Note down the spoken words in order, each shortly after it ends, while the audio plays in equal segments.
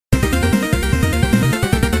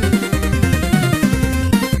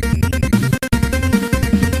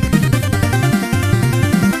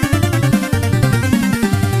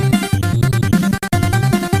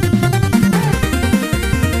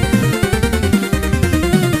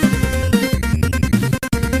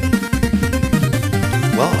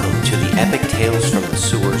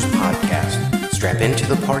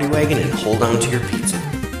party wagon and hold on to your pizza.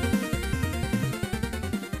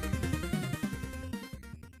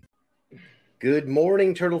 Good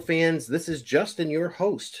morning, Turtle fans. This is Justin, your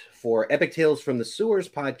host for Epic Tales from the Sewers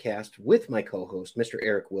podcast with my co-host, Mr.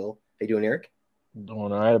 Eric Will. How you doing, Eric?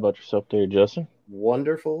 Doing all right. About yourself there, Justin?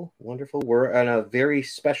 Wonderful, wonderful. We're on a very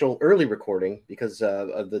special early recording because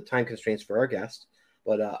of the time constraints for our guest.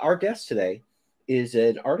 But our guest today is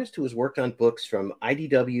an artist who has worked on books from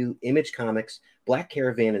IDW, Image Comics, Black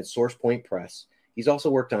Caravan, and Source Point Press. He's also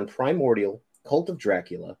worked on Primordial, Cult of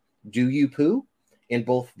Dracula, Do You Poo, and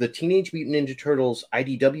both the Teenage Mutant Ninja Turtles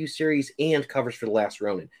IDW series and covers for The Last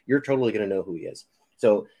Ronin. You're totally going to know who he is.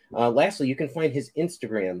 So lastly, you can find his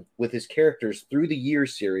Instagram with his characters through the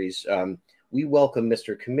years series. We welcome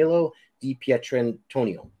Mr. Camillo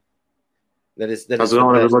DiPietrantonio. How's it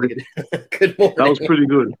going, everybody? Good morning.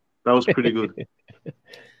 That was pretty good.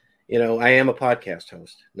 You know, I am a podcast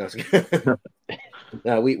host.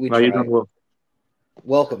 No, we no, you've done well.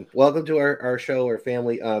 Welcome to our show, our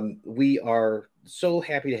family. We are so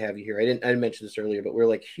happy to have you here. I didn't mention this earlier, but we're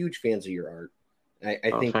like huge fans of your art.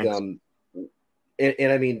 I think, thanks.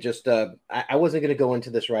 and I mean, just I wasn't going to go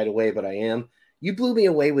into this right away, but I am. You blew me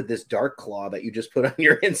away with this Dark Claw that you just put on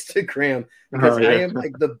your Instagram because I am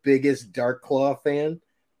like the biggest Dark Claw fan.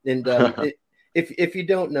 And if you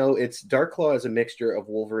don't know, it's Dark Claw is a mixture of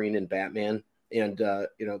Wolverine and Batman. And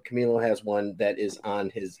you know, Camilo has one that is on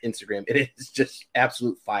his Instagram. It is just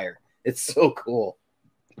absolute fire. It's so cool.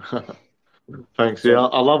 Thanks. Yeah,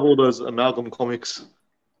 I love all those amalgam comics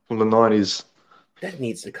from the 90s. That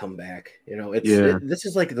needs to come back. You know, this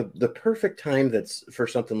is like the perfect time that's for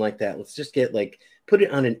something like that. Let's just get put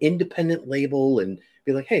it on an independent label and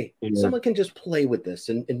be like, hey, someone can just play with this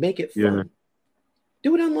and make it fun. Yeah.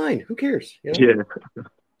 Do it online. Who cares? You know? Yeah.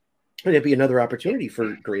 And it'd be another opportunity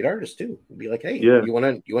for great artists too. It'd be like, hey, you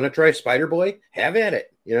wanna try Spider Boy? Have at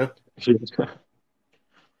it. You know.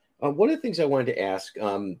 One of the things I wanted to ask,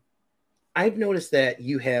 I've noticed that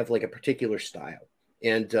you have like a particular style,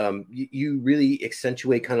 and you really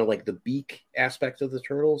accentuate kind of like the beak aspect of the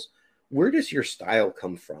turtles. Where does your style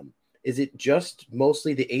come from? Is it just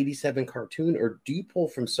mostly the '87 cartoon, or do you pull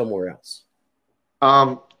from somewhere else?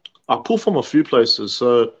 I pull from a few places.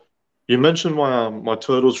 So you mentioned my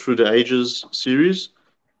Turtles Through the Ages series.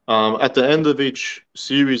 At the end of each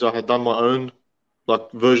series, I had done my own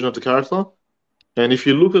version of the character. And if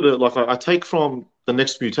you look at it, I take from the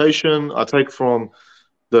Next Mutation, I take from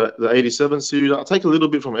the 87 series, I take a little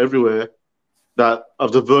bit from everywhere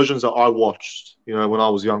of the versions that I watched, you know, when I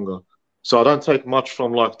was younger. So I don't take much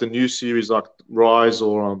from the new series like Rise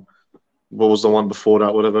or what was the one before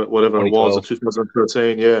that, whatever it was,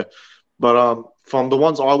 2013, yeah. But from the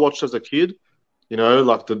ones I watched as a kid, you know,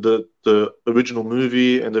 like the original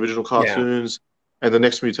movie and the original cartoons and the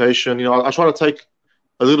Next Mutation, you know, I try to take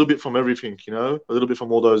a little bit from everything, you know, a little bit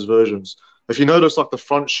from all those versions. If you notice, the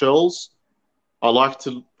front shells, I like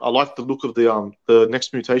the look of the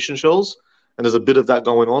Next Mutation shells, and there's a bit of that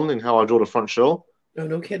going on in how I draw the front shell. Oh,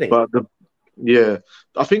 no kidding. But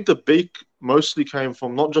I think the beak mostly came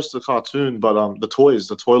from not just the cartoon, but the toys,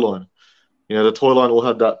 the toy line. You know, the toy line all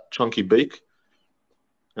had that chunky beak,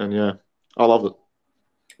 and I love it.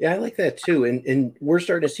 Yeah, I like that too, and we're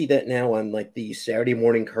starting to see that now on the Saturday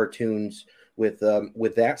morning cartoons with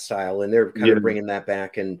that style, and they're kind of bringing that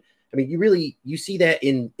back. And I mean, you see that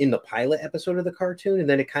in the pilot episode of the cartoon, and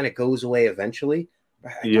then it kind of goes away eventually.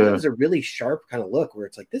 But I thought it was a really sharp kind of look where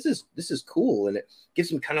it's like this is cool, and it gives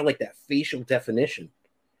them kind of like that facial definition.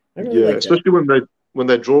 I really like especially when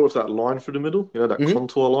they draw with that line through the middle, you know, that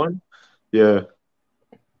contour line. Yeah.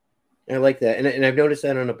 I like that, and I've noticed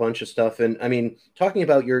that on a bunch of stuff. And I mean, talking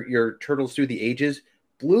about your Turtles Through the Ages,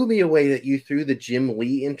 blew me away that you threw the Jim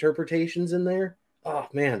Lee interpretations in there. Oh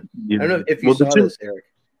man, I don't know if you saw this, Eric.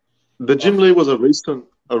 The Jim Lee was a recent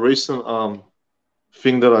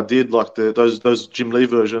thing that I did, those Jim Lee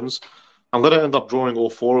versions. I'm gonna end up drawing all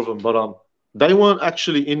four of them, but they weren't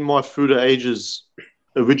actually in my Through the Ages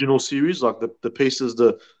original series. Like the pieces,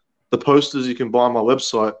 the posters you can buy on my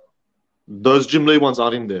website. Those Jim Lee ones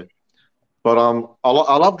aren't in there. But I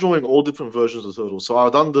love drawing all different versions of Turtles. So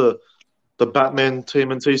I've done the Batman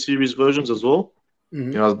TMNT series versions as well.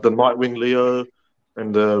 Mm-hmm. You know, the Nightwing Leo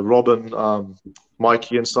and the Robin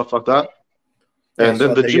Mikey and stuff like that. And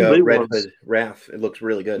then the Jim Lee Red ones, Hood Raph, it looks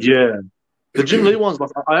really good. Yeah, the Jim Lee ones,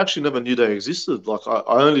 I actually never knew they existed. I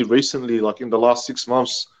only recently, in the last 6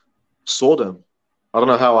 months, saw them. I don't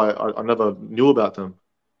know how I never knew about them.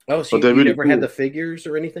 Oh, so you never had the figures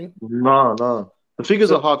or anything? No. The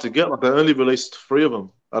figures are hard to get. They only released 3 of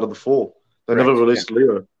them out of the 4. They never released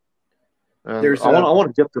Leo. And I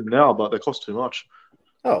want to get them now, but they cost too much.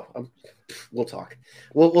 Oh, we'll talk.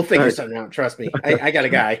 We'll figure Okay. something out. Trust me. I got a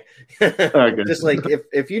guy. Okay. Just like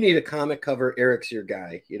if you need a comic cover, Eric's your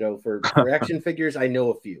guy. For action figures, I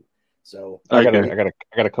know a few. So I got Okay.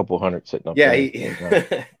 a couple hundred sitting up yeah.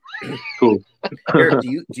 there. Cool. Eric,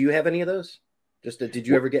 do you have any of those? Did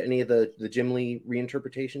you ever get any of the Jim Lee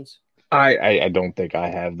reinterpretations? I don't think I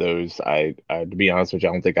have those. To be honest with you,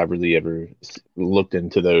 I don't think I've really ever looked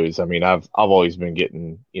into those. I mean, I've always been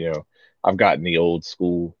getting, I've gotten the old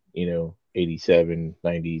school, 87,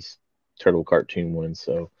 90s turtle cartoon ones.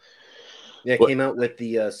 So, Yeah, it but came out with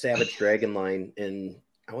the Savage Dragon line in,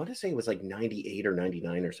 I want to say it was like 98 or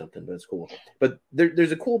 99 or something, but it's cool. But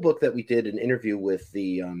there's a cool book that we did an interview with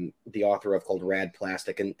the author of called Rad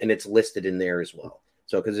Plastic, and it's listed in there as well.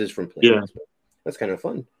 So because it's from Yeah. Planet, that's kind of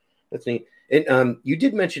fun. That's neat. And you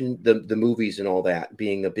did mention the movies and all that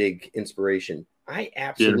being a big inspiration. I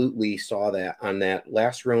absolutely saw that on that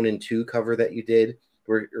Last Ronin 2 cover that you did,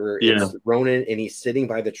 where Yeah. it's Ronin and he's sitting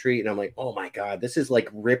by the tree, and I'm like, oh my god, this is like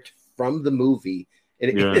ripped from the movie,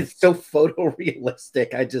 and Yeah. it's so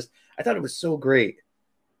photorealistic. I thought it was so great.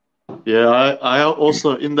 Yeah. I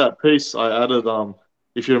also in that piece I added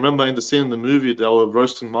if you remember in the scene in the movie they were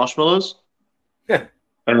roasting marshmallows.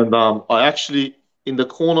 And I actually, in the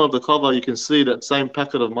corner of the cover, you can see that same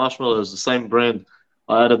packet of marshmallows, the same brand.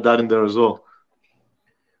 I added that in there as well.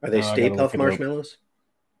 Are they I Stay gotta look Puft it up. marshmallows?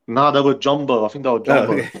 Nah, they were jumbo. I think they were Oh,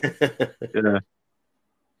 jumbo. okay. Yeah.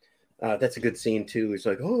 That's a good scene too. It's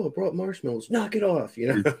like, oh, I brought marshmallows, knock it off.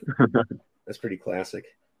 That's pretty classic.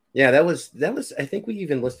 Yeah, that was. I think we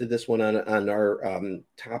even listed this one on our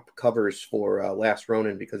top covers for Last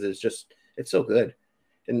Ronin because it's so good.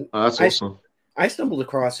 And Oh, that's I awesome. I stumbled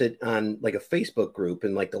across it on like a Facebook group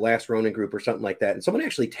and like the Last Ronin group or something like that, and someone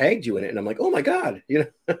actually tagged you in it, and I'm like, oh my god, I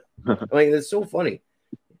mean, it's so funny.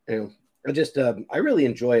 I really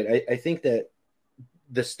enjoy it. I think that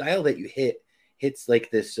the style that you hits like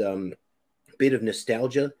this bit of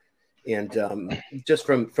nostalgia, and just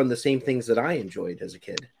from the same things that I enjoyed as a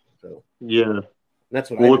kid. So Yeah. that's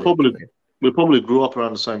what I Well, really enjoyed. we probably grew up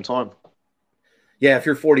around the same time. Yeah, if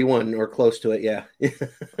you're 41 or close to it, yeah.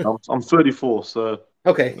 I'm 34, so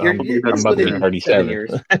Okay, you're probably had I'm it's about to be within 7 37.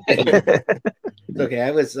 years. It's okay.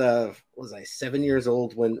 I was I 7 years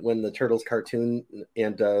old when the Turtles cartoon,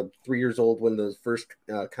 and 3 years old when the first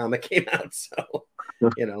comic came out. So,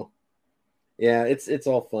 you know, yeah, it's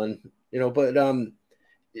all fun, But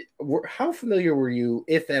how familiar were you,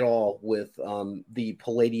 if at all, with the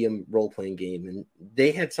Palladium role playing game? And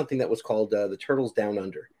they had something that was called the Turtles Down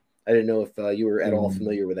Under. I didn't know if you were at all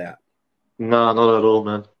familiar with that. Nah, not at all,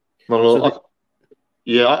 man. Not at So all. the,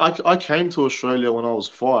 Yeah, I came to Australia when I was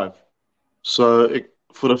 5. So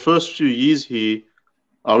for the first few years here,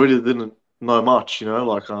 I really didn't know much,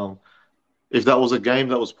 like if that was a game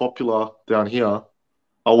that was popular down here,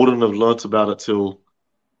 I wouldn't have learnt about it till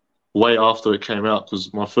way after it came out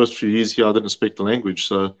because my first few years here I didn't speak the language,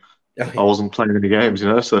 so I wasn't playing any games.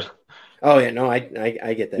 So Oh yeah, no, I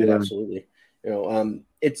get that yeah, absolutely.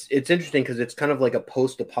 It's interesting because it's kind of like a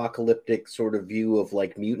post-apocalyptic sort of view of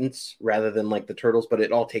like mutants rather than like the turtles, but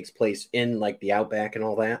it all takes place in like the outback and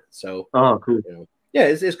all that. So, oh cool. yeah,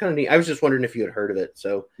 it's kind of neat. I was just wondering if you had heard of it.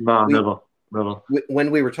 So Nah, we never.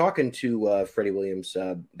 when we were talking to Freddie Williams,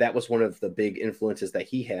 that was one of the big influences that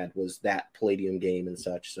he had was that Palladium game and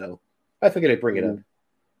such. So I figured I'd bring it up.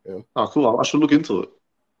 Oh, cool. I should look into it.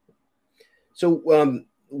 So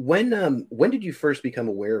when did you first become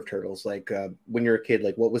aware of turtles? Like when you're a kid,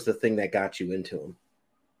 like what was the thing that got you into them?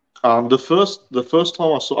 The first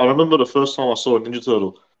time I remember the first time I saw a Ninja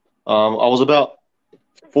Turtle. I was about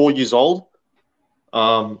 4 years old.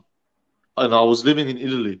 Um, and I was living in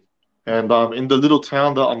Italy. And in the little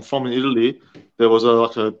town that I'm from in Italy, there was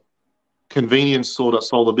a convenience store that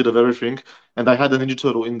sold a bit of everything, and they had a Ninja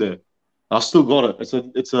Turtle in there. I still got it.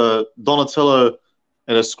 It's a Donatello,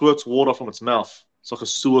 and it squirts water from its mouth. It's like a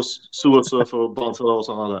sewer surfer Donatello or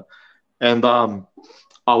something like that. And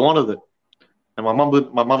I wanted it, and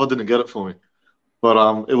my mother didn't get it for me.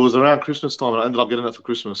 But it was around Christmas time, and I ended up getting it for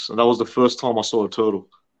Christmas, and that was the first time I saw a turtle.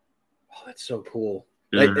 Oh, that's so cool.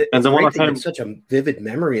 Yeah. And It's then when I great that you have came, such a vivid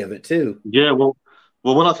memory of it too. yeah, well,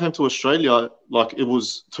 when I came to Australia, like it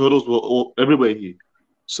was turtles were all everywhere here.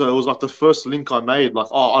 So it was like the first link I made, like,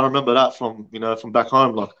 oh, I remember that from back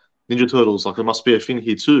home, like Ninja Turtles, like it must be a thing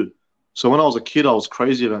here too. So when I was a kid, I was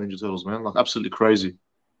crazy about Ninja Turtles, man, like absolutely crazy.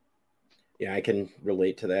 Yeah, I can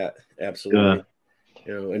relate to that Yeah. absolutely.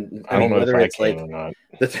 And I I don't mean know if whether I it's can like or not.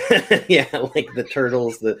 yeah, like the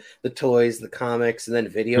turtles, the toys, the comics, and then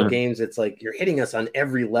video Yeah. games. It's like you're hitting us on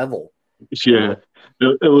every level. Yeah.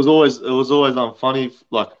 It was always funny,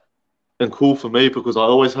 like and cool for me because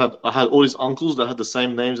I had all these uncles that had the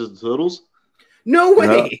same names as the turtles. No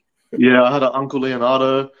way. Yeah, I had an uncle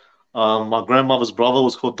Leonardo. My grandmother's brother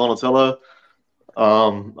was called Donatello.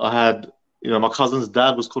 I had, my cousin's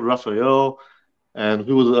dad was called Raphael, and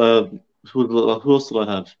who else did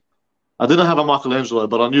I have? I didn't have a Michelangelo,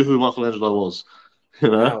 but I knew who Michelangelo was.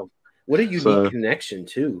 Wow. What a unique So, connection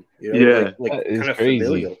too. Yeah. Like That is kind of crazy.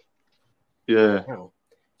 familial. Yeah. Wow.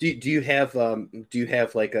 Do you have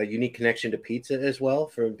like a unique connection to pizza as well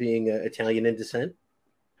from being Italian in descent?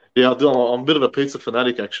 Yeah, I do. I'm a bit of a pizza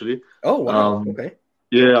fanatic, actually. Oh wow. Okay.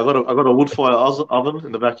 Yeah, I got a wood fire oven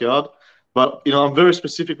in the backyard, but I'm very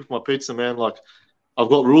specific with my pizza, man. Like I've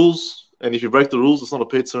got rules, and if you break the rules, it's not a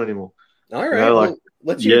pizza anymore. All right. Like Well,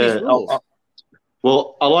 let's hear these rules.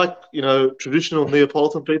 well, I like traditional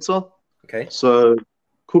Neapolitan pizza. Okay. So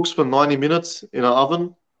cooks for 90 minutes in an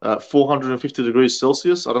oven at 450 degrees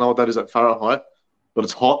Celsius. I don't know what that is at Fahrenheit, but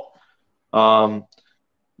it's hot. A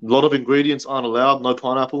lot of ingredients aren't allowed. No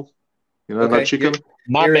pineapple. No chicken.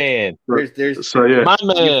 My Eric, man. There's So yeah, My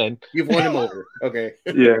man. you've won him over. Okay.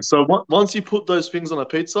 yeah. So once you put those things on a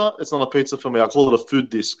pizza, it's not a pizza for me. I call it a food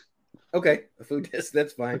disc. Okay, a food disc.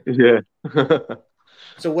 That's fine. Yeah.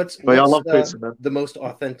 So what's I love pizza, man. the most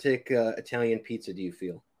authentic Italian pizza? Do you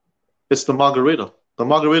feel? It's the margarita. The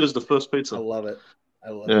margarita is the first pizza. I love it.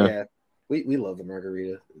 Yeah. We love the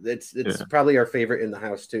margarita. It's probably our favorite in the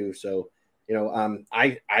house too. So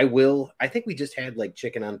I think we just had like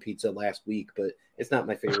chicken on pizza last week, but it's not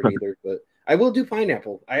my favorite either. But I will do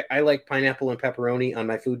pineapple. I like pineapple and pepperoni on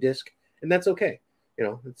my food disc, and that's okay.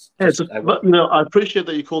 I appreciate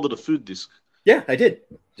that you called it a food disc. Yeah, I did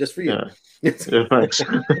just for you. Yeah, thanks.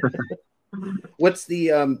 What's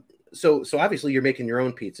the So obviously you're making your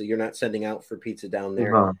own pizza. You're not sending out for pizza down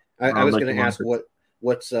there. No, I was going to ask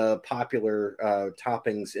what's popular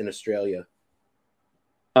toppings in Australia.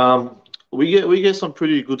 We get some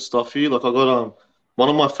pretty good stuff here. Like I got one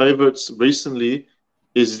of my favorites recently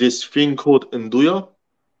is this thing called nduja.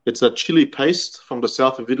 It's a chili paste from the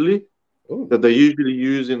south of Italy. Ooh. That they usually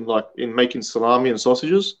use in making salami and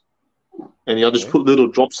sausages. And just put little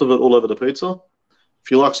drops of it all over the pizza.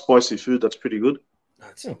 If you like spicy food, that's pretty good. Oh,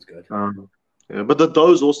 that sounds good. But the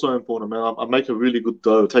dough is also important, man. I make a really good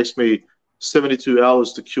dough. It takes me 72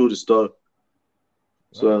 hours to cure this dough.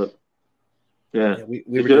 So, we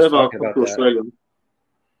were just talking about that. Australia,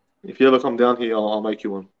 if you ever come down here, I'll make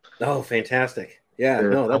you one. Oh, fantastic! Yeah.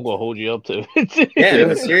 No, I'm gonna hold you up to it. Yeah,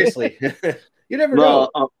 no, seriously. You never know.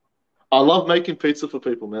 I love making pizza for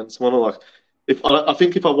people, man. It's one of I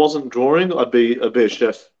think if I wasn't drawing, I'd be a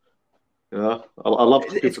chef. I love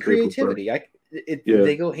cooking it's for creativity. People,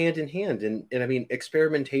 They go hand in hand, and I mean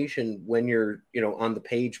experimentation when you're on the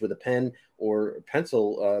page with a pen or a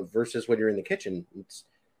pencil versus when you're in the kitchen. It's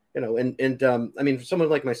I mean, for someone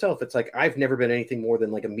like myself, it's like I've never been anything more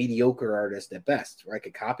than like a mediocre artist at best, where I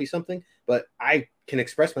could copy something, but I can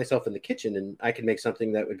express myself in the kitchen, and I can make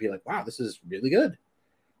something that would be like, wow, this is really good.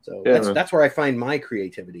 So that's where I find my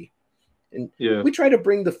creativity. And we try to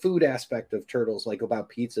bring the food aspect of Turtles, like about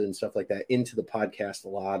pizza and stuff like that, into the podcast a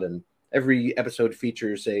lot. And every episode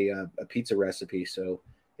features a pizza recipe. So,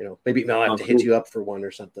 maybe I'll have to hit you up for one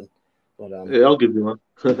or something. But I'll give you one.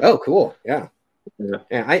 Oh, cool. Yeah. Yeah.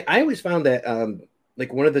 I always found that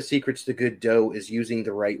like one of the secrets to good dough is using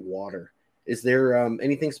the right water. Is there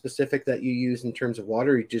anything specific that you use in terms of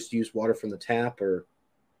water? Or you just use water from the tap, or?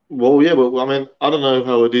 Well, yeah, but I mean, I don't know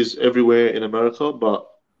how it is everywhere in America, but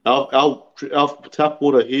our tap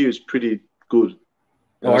water here is pretty good.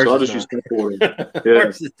 So I just use tap water. Yeah.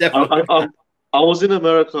 Ours is definitely I was in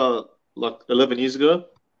America like 11 years ago,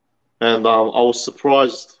 and I was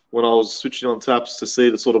surprised when I was switching on taps to see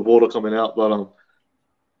the sort of water coming out.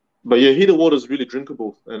 But yeah, heated water is really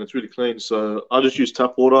drinkable and it's really clean. So I just use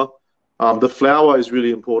tap water. The flour is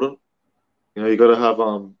really important. You got to have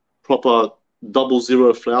proper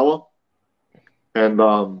 00 flour,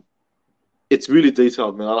 and it's really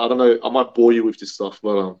detailed, man. I don't know. I might bore you with this stuff,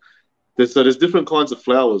 but there's different kinds of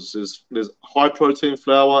flours. There's high protein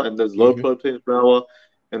flour and there's low protein flour,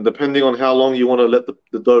 and depending on how long you want to let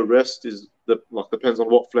the dough rest depends on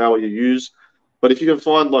what flour you use. But if you can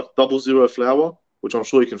find like 00 flour, which I'm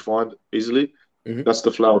sure you can find easily, that's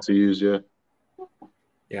the flour to use. Yeah.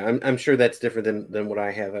 Yeah, I'm sure that's different than what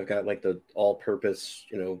I have. I've got like the all-purpose,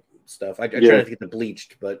 stuff. I try not to get the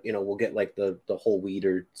bleached, but we'll get like the whole wheat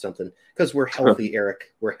or something because we're healthy,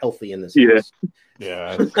 Eric. We're healthy in this house.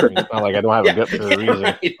 Yeah, it's not like I don't have a gut for a reason.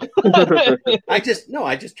 Right.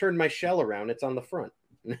 I just turned my shell around. It's on the front.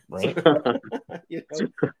 Right.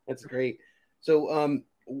 That's great. So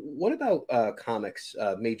what about comics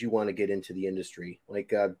made you want to get into the industry?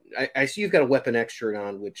 Like, I see you've got a Weapon X shirt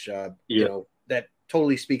on, which you Yeah, know, that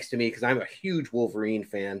totally speaks to me because I'm a huge Wolverine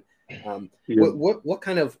fan. yeah. What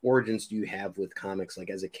kind of origins do you have with comics? Like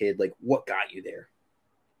as a kid, like what got you there?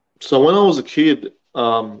 So when I was a kid,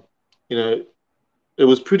 you know, it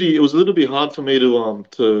was a little bit hard for me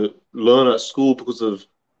to learn at school because of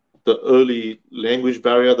the early language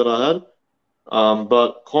barrier that I had.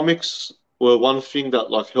 But comics were one thing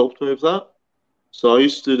that like helped me with that. So I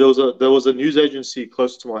used to there was a news agency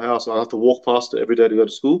close to my house. I had to walk past it every day to go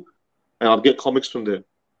to school, and I'd get comics from there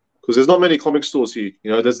because there's not many comic stores here.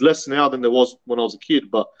 You know, there's less now than there was when I was a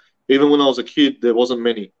kid, but even when I was a kid, there wasn't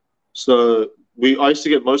many. So I used to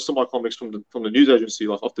get most of my comics from the news agency,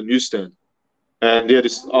 like off the newsstand. And yeah,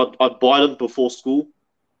 I'd buy them before school,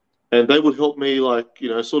 and they would help me like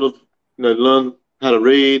sort of learn how to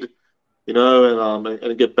read,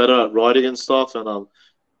 and get better at writing and stuff. And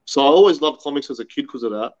so I always loved comics as a kid because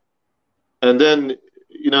of that. And then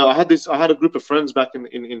I had a group of friends back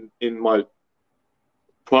in my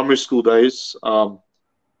primary school days, and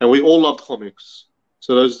we all loved comics.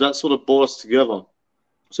 So that sort of brought us together.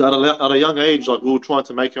 So at a young age, like we were trying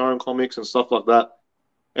to make our own comics and stuff like that.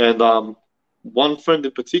 And one friend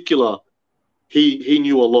in particular, he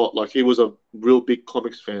knew a lot. Like he was a real big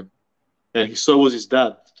comics fan, and so was his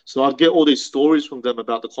dad. So I'd get all these stories from them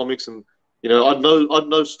about the comics, and I'd know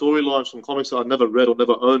storylines from comics that I'd never read or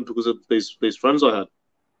never owned because of these friends I had.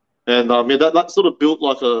 And yeah, that sort of built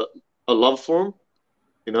like a love for him,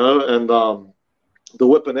 And the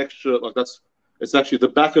Weapon X shirt, like it's actually the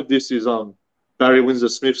back of this is Barry Windsor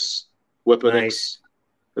Smith's Weapon Nice. X.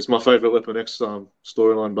 It's my favorite Weapon X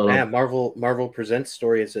storyline, but Yeah, Marvel Presents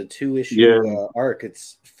story. It's a 2-issue yeah, arc.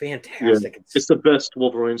 It's yeah, fantastic. it's the best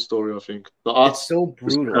Wolverine story I think. The It's art's so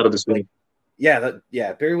just out brutal. of this Like, world.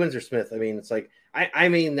 yeah, Barry Windsor Smith. I mean, it's like I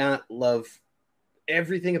may not love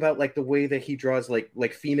everything about like the way that he draws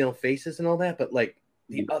like female faces and all that, but like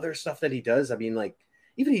the other stuff that he does, I mean, like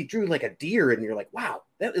even he drew like a deer, and you're like, wow,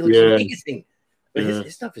 that it looks Yeah, amazing. But yeah,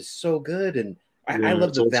 his stuff is so good, and I yeah, love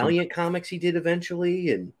it's the awesome. Valiant comics he did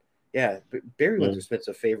eventually, and yeah, Barry Yeah, Windsor Smith's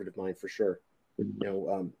a favorite of mine for sure.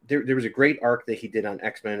 There was a great arc that he did on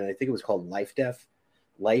X-Men, and I think it was called Life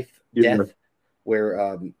yeah, Death,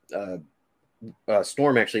 where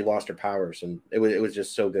Storm actually lost her powers, and it was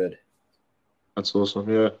just so good. that's awesome.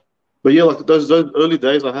 Yeah, but yeah, like those early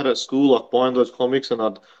days I had at school, like buying those comics, and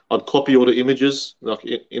I'd copy all the images like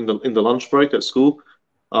in the lunch break at school.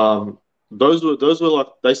 Um, those were like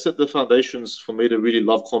they set the foundations for me to really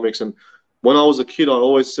love comics. And when I was a kid, I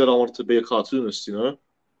always said I wanted to be a cartoonist.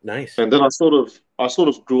 Nice. And then I sort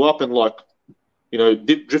of grew up and like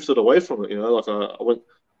drifted away from it. Like I went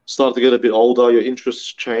started to get a bit older. Your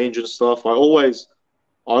interests change and stuff. I always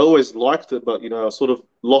liked it, but I sort of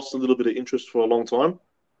lost a little bit of interest for a long time.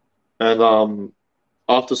 And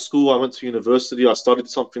after school, I went to university. I studied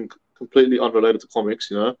something completely unrelated to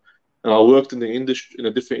comics, and I worked in the industry in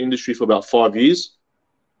a different industry for about 5 years.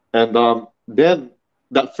 And then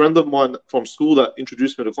that friend of mine from school that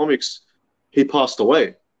introduced me to comics, he passed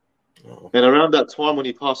away. Oh, And around that time when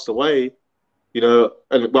he passed away,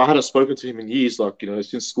 and I hadn't spoken to him in years, like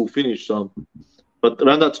since school finished. But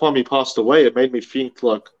around that time he passed away, it made me think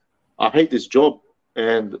like I hate this job,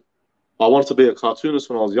 and I wanted to be a cartoonist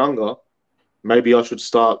when I was younger. Maybe I should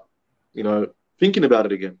start, thinking about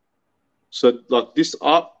it again. So like this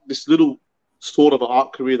little sort of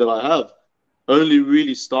art career that I have, only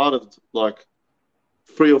really started like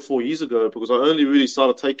 3 or 4 years ago because I only really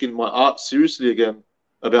started taking my art seriously again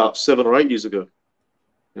about 7 or 8 years ago.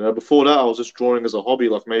 Before that I was just drawing as a hobby,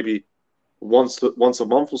 like maybe once a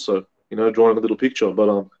month or so. Drawing a little picture.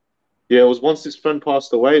 But yeah, it was once this friend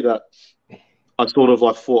passed away that I sort of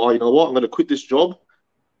like thought, oh, you know what, I'm going to quit this job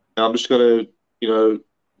and I'm just going to,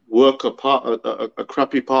 work a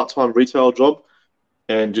crappy part-time retail job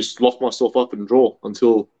and just lock myself up and draw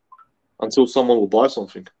until someone will buy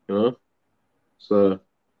something. So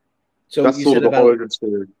so that's you sort of said the about origin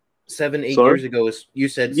story. seven, eight Sorry? years ago is you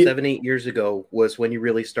said Yeah, 7, 8 years ago was when you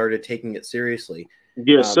really started taking it seriously.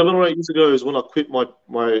 yeah, Um, 7 or 8 years ago is when I quit my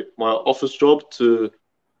office job to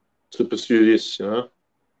pursue this.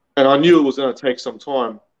 And I knew it was going to take some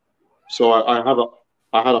time. So I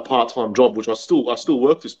had a part-time job, which I still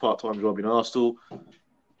work this part-time job.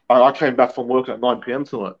 I came back from work at 9 p.m.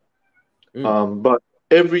 tonight. mm, But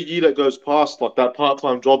every year that goes past, like that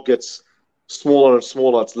part-time job gets smaller and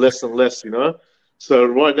smaller. It's less and less. So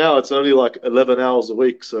right now it's only like 11 hours a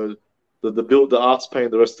week. So the art's paying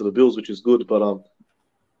the rest of the bills, which is good.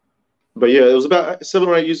 But yeah, it was about 7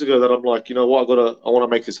 or 8 years ago that I'm like, you know what, I want to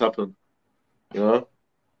make this happen. You know,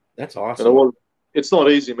 that's and it awesome. was it's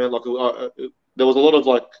not easy, man. Like there was a lot of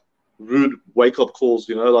like rude wake up calls,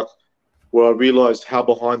 like where I realized how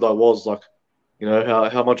behind I was, like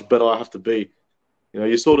how much better I have to be.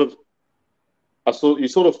 You sort of you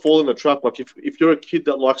sort of fall in the trap. Like if you're a kid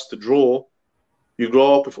that likes to draw, you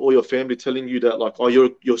grow up with all your family telling you that like, oh,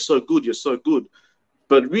 you're so good, you're so good,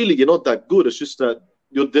 but really you're not that good. It's just that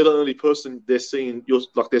they're the only person they're seeing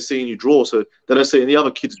they're seeing you draw, so they don't see any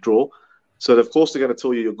other kids draw. So of course they're going to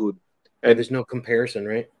tell you you're good. And there's no comparison,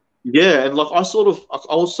 right? Yeah, and like I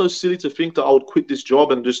was so silly to think that I would quit this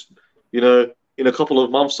job and just, in a couple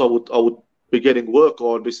of months I would be getting work,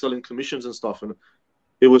 or I'd be selling commissions and stuff. And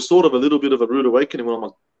it was sort of a little bit of a rude awakening when I'm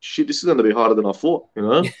like, shit, this is going to be harder than I thought.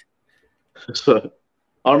 So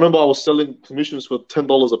I remember I was selling commissions for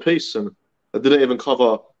 $10 a piece, and I didn't even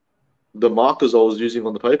cover the markers I was using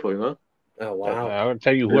on the paper. Oh wow! I would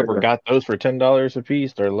tell you, whoever got those for $10 a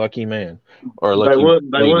piece, they're lucky man, or lucky they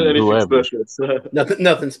weren't anything whoever. special. So.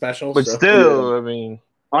 Nothing special. But so. still, I mean,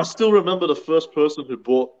 I still remember the first person who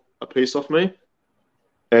bought a piece off me,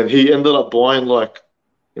 and he ended up buying like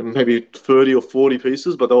maybe 30 or 40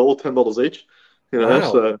 pieces, but they were all $10 each.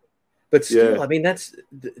 Wow. So. But still, yeah. I mean, that's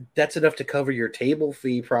enough to cover your table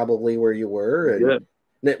fee probably where you were. And,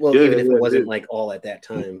 even if it wasn't like all at that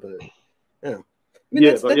time, but yeah. I mean,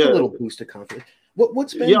 that's a little boost of confidence.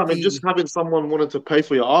 What's been I mean, just having someone wanting to pay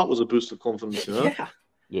for your art was a boost of confidence, Yeah.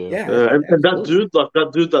 And that dude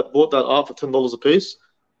that bought that art for $10 a piece,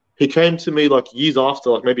 he came to me like years after,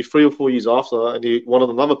 like maybe 3 or 4 years after, and he wanted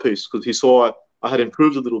another piece because he saw I had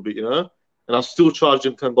improved a little bit, and I still charged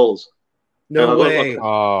him $10. No way!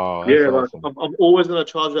 Awesome. I'm always gonna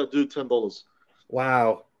charge that dude $10.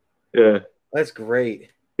 Wow. Yeah, that's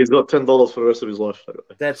great. He's got $10 for the rest of his life.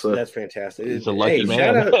 That's fantastic. He's a lucky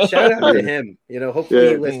man. Shout out to him. Hopefully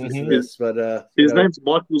he listens to this. But his name's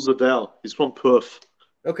Michael Zadal. He's from Perth.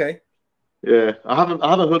 Okay. Yeah, I haven't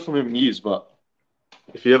heard from him in years, but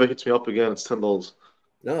if he ever hits me up again, it's $10.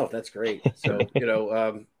 No, that's great. So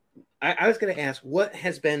I was going to ask, what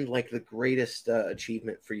has been like the greatest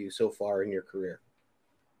achievement for you so far in your career?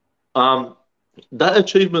 That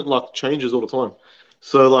achievement like changes all the time.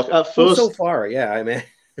 So like at first, so far, yeah, I mean.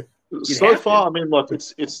 So far, I mean, like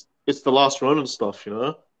it's the Last Ronin stuff,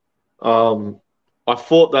 I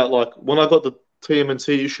thought that like when I got the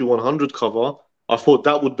TMNT issue 100 cover, I thought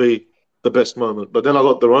that would be the best moment. But then I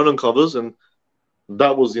got the Ronin covers, and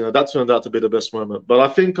that was that turned out to be the best moment. But I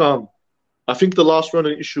think the Last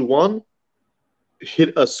Ronin issue 1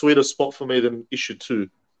 hit a sweeter spot for me than issue 2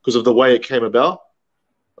 because of the way it came about.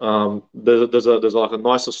 There's like a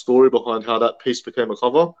nicer story behind how that piece became a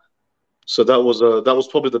cover. So that was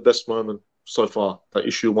probably the best moment so far, that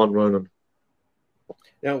issue 1 Ronin.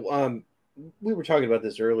 Now, we were talking about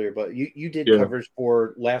this earlier, but you did covers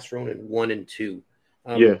for Last Ronin 1 and 2.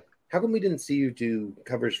 How come we didn't see you do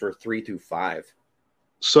covers for 3 through 5?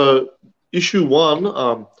 So issue 1,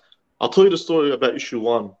 I'll tell you the story about issue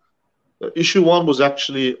 1. Issue 1 was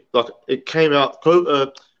actually like it came out.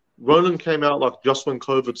 Ronin came out like just when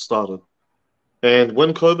COVID started, and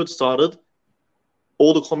when COVID started,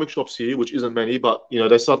 all the comic shops here, which isn't many, but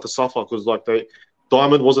they started to suffer because like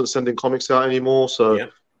Diamond wasn't sending comics out anymore, so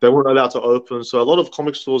they weren't allowed to open. So a lot of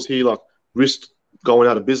comic stores here like risked going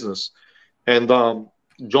out of business. And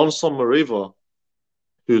John Sommariva,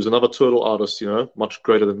 who's another turtle artist, much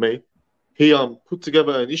greater than me, he put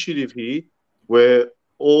together an initiative here where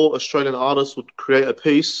all Australian artists would create a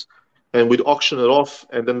piece and we'd auction it off,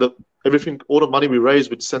 and then all the money we raised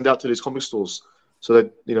we'd send out to these comic stores so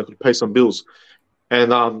that could pay some bills.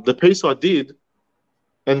 And the piece I did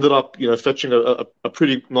ended up, fetching a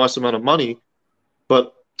pretty nice amount of money.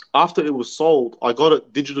 But after it was sold, I got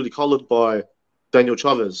it digitally colored by Daniel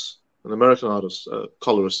Chavez, an American artist,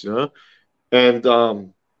 colorist,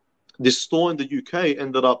 And this store in the UK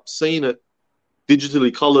ended up seeing it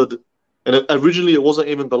digitally colored. And originally it wasn't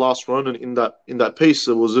even the Last Ronin in that piece.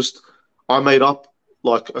 It was just, I made up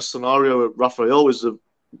like a scenario where Raphael is the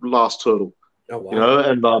last turtle. Oh, wow.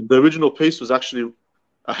 And the original piece was actually,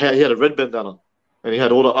 he had a red bandana, and he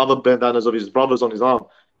had all the other bandanas of his brothers on his arm.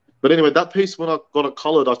 But anyway, that piece, when I got it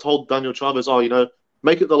colored, I told Daniel Chavez,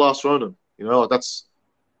 make it the Last Ronin.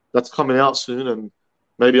 That's coming out soon, and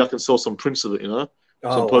maybe I can sell some prints of it,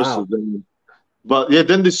 some posters. Wow. But yeah,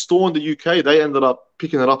 then this store in the UK, they ended up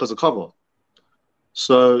picking it up as a cover.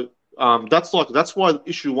 So that's why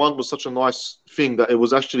issue 1 was such a nice thing, that it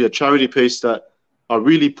was actually a charity piece that I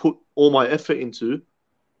really put all my effort into,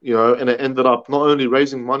 and it ended up not only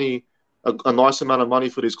raising money, a nice amount of money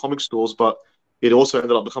for these comic stores, but it also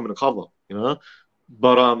ended up becoming a cover,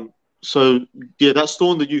 But so yeah, that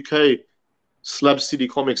store in the UK, Slab City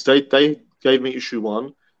Comics, they gave me issue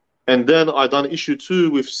 1, and then I done issue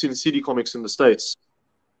 2 with Sin City Comics in the States,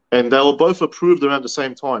 and they were both approved around the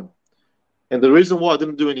same time. And the reason why I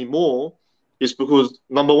didn't do any more is because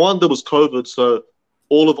number one, there was COVID, so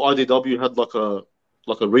all of IDW had like a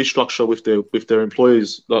restructure with their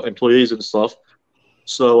employees and stuff.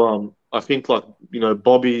 So I think like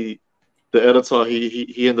Bobby, the editor,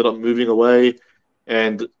 he ended up moving away,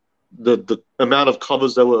 and the amount of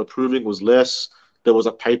covers they were approving was less. There was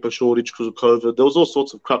a paper shortage because of COVID. There was all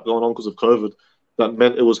sorts of crap going on because of COVID that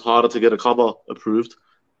meant it was harder to get a cover approved.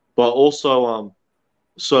 But also,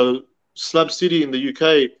 so Slab City in the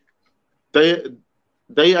UK,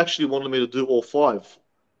 they actually wanted me to do all 5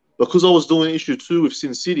 because I was doing issue 2 with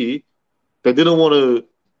Sin City. They didn't want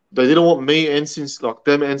me and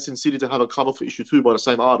them and Sin City to have a cover for issue 2 by the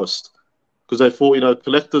same artist because they thought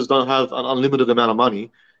collectors don't have an unlimited amount of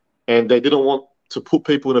money, and they didn't want to put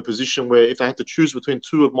people in a position where if they had to choose between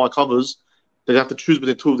 2 of my covers, they'd have to choose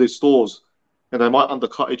between 2 of their stores, and they might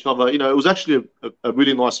undercut each other. It was actually a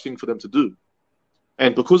really nice thing for them to do.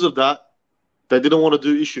 And because of that, they didn't want to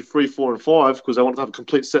do issue 3, 4, and 5 because they wanted to have a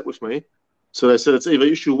complete set with me. So they said it's either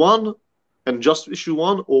issue 1 and just issue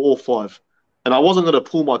 1 or all 5. And I wasn't going to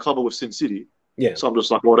pull my cover with Sin City. Yeah. So I'm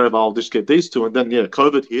just like, whatever, I'll just get these 2. And then,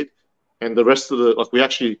 COVID hit. And the rest of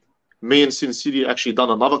me and Sin City actually done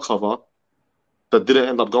another cover that didn't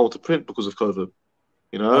end up going to print because of COVID.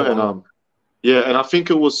 Oh, wow. And I think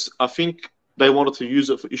they wanted to use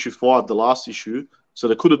it for issue 5, the last issue. So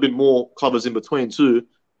there could have been more covers in between too.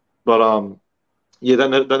 But they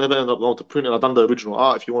never ended up going to print it. I've done the original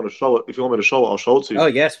art. If you want me to show it, I'll show it to you. Oh,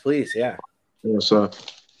 yes, please. Yeah. So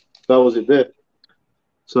that was it there.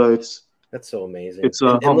 So that's so amazing. It's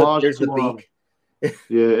a homage. Look, there's the beak.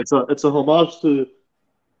 It's a homage to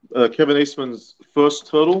Kevin Eastman's first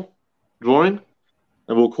turtle drawing,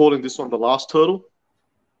 and we're calling this one the last turtle.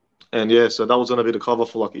 And so that was going to be the cover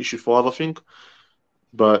for like issue 5, I think,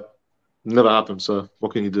 but never happened. So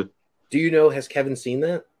what can you do? Do you know? Has Kevin seen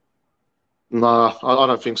that? Nah, I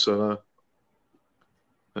don't think so.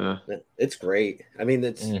 No. Yeah, it's great. I mean,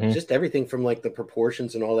 it's just everything from like the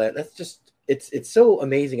proportions and all that. That's just it's so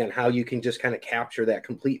amazing on how you can just kind of capture that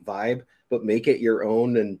complete vibe, but make it your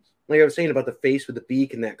own. And like I was saying about the face with the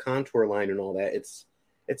beak and that contour line and all that,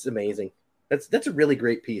 it's amazing. That's a really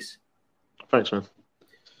great piece. Thanks, man.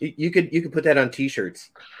 You could put that on T-shirts.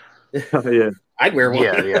 Yeah, I'd wear one.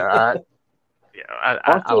 I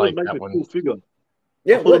like that one. Cool figure.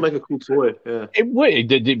 Yeah, it would make a cool toy. Yeah, it would.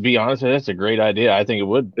 To be honest, that's a great idea. I think it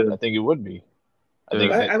would. Yeah. I think it would be.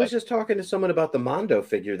 I was just talking to someone about the Mondo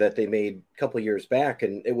figure that they made a couple years back,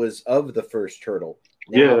 and it was of the first turtle.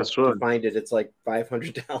 Now, that's right. To find it, it's like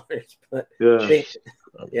 $500. But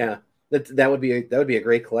yeah, that would be a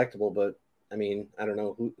great collectible. But I mean, I don't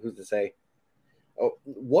know who's to say. Oh,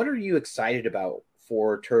 what are you excited about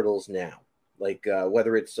for Turtles now? Like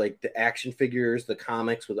whether it's like the action figures, the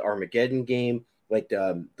comics with Armageddon game, like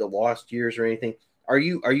the Lost Years or anything. Are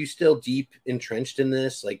you still deep entrenched in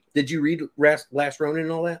this? Like, did you read Last Ronin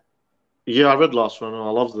and all that? Yeah, I read Last Ronin. I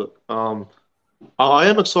loved it. I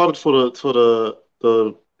am excited for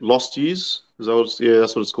the Lost Years. That's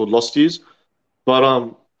what it's called, Lost Years. But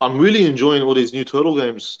I'm really enjoying all these new Turtle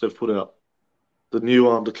games they've put out. The new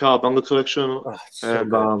the Cowabunga collection,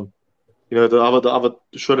 and the other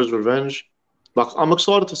Shredder's Revenge. Like, I'm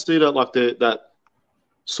excited to see that that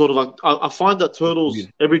sort of like I find that Turtles,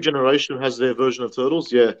 every generation has their version of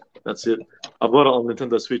Turtles. Yeah, that's it. I've got it on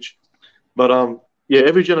Nintendo Switch. But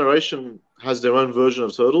every generation has their own version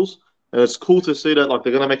of Turtles, and it's cool to see that like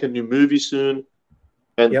they're gonna make a new movie soon,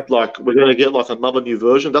 and like we're gonna get like another new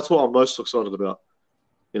version. That's what I'm most excited about.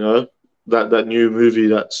 That new movie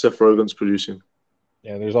that Seth Rogen's producing.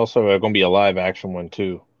 Yeah, there's also going to be a live action one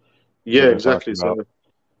too. Yeah, exactly. So,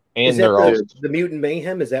 and is that the Mutant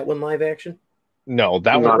Mayhem? Is that one live action? No,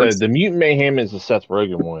 that one. The Mutant Mayhem is the Seth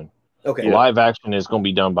Rogen one. Okay. The live action is going to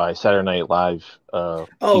be done by Saturday Night Live. Oh,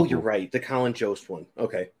 you're right. The Colin Jost one.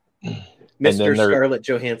 Okay. Mr. Scarlett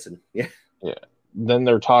Johansson. Yeah. Yeah. Then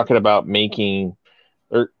they're talking about making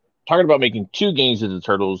 2 games of the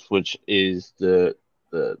Turtles, which is the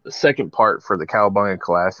second part for the Cowabunga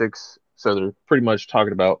Classics. So they're pretty much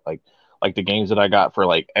talking about like the games that I got for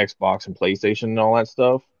like Xbox and PlayStation and all that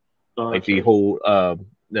stuff. Like the whole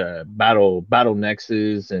the Battle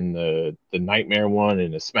Nexus and the Nightmare one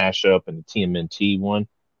and the Smash Up and the TMNT one.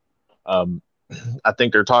 I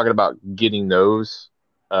think they're talking about getting those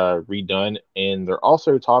redone, and they're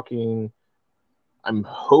also talking. I'm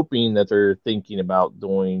hoping that they're thinking about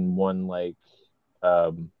doing one like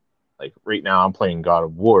right now I'm playing God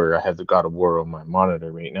of War. I have the God of War on my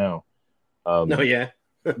monitor right now. Oh yeah.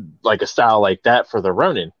 Like a style like that for the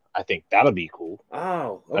Ronin. I think that'll be cool.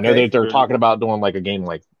 Oh, I know okay. that they're talking about doing like a game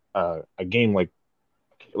like an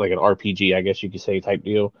RPG, I guess you could say, type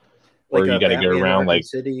deal, where Like you a got to go Batman around Arkham like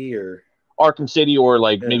City or Arkham City, or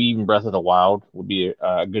like yeah. maybe even Breath of the Wild would be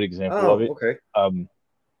a good example of Oh, it. okay.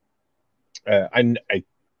 I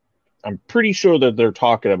I'm pretty sure that they're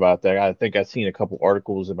talking about that. I think I've seen a couple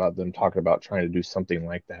articles about them talking about trying to do something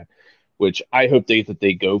like that, which I hope they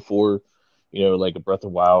go for, like a Breath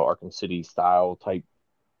of Wild, Arkham City style type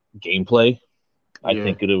gameplay. I Yeah.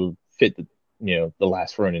 think it'll fit the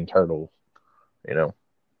Last Ronin Turtles. You know,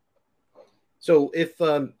 So if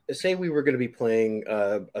say we were going to be playing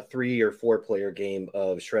a 3 or 4 player game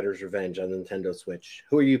of Shredder's Revenge on the Nintendo Switch,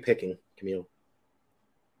 who are you picking, Camille?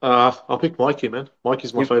 I'll pick Mikey, man.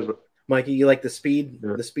 Mikey's my You, favorite. Mikey, you like Yeah.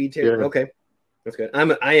 the speed tier? Yeah. Okay, that's good.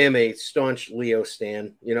 I am a staunch Leo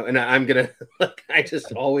stan, and I'm gonna like I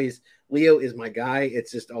just always Leo is my guy.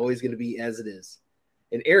 It's just always going to be as it is.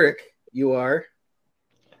 And Eric, you are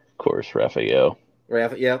of course, Raphael.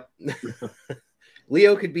 Rafa. Yep.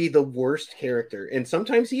 Leo could be the worst character, and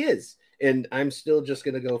sometimes he is. And I'm still just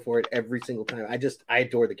gonna go for it every single time. I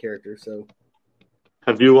adore the character. So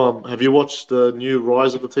Have you watched the new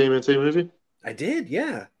Rise of the TMNT movie? I did,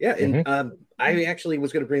 yeah, yeah. And Mm-hmm. I actually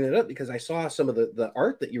was going to bring that up because I saw some of the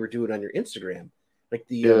art that you were doing on your Instagram, like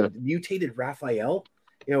Yeah. the mutated Raphael,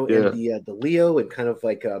 Yeah. and the Leo, and kind of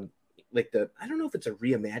like the I don't know if it's a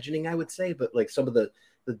reimagining, I would say, but like some of the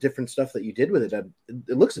different stuff that you did with it,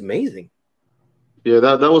 it looks amazing. Yeah,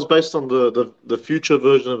 that was based on the future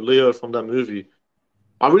version of Leo from that movie.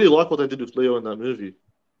 I really like what they did with Leo in that movie.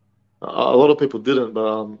 A lot of people didn't,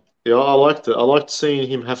 but yeah, I liked it. I liked seeing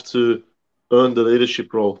him have to earn the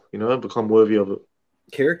leadership role, become worthy of it.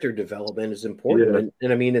 Character development is important, Yeah,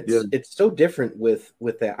 and I mean yeah, it's so different with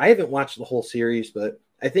that. I haven't watched the whole series, but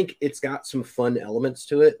I think it's got some fun elements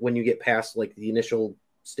to it when you get past like the initial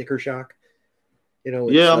sticker shock.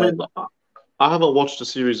 It's yeah. I mean, I haven't watched the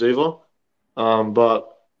series either,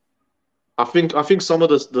 but I think some of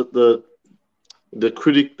the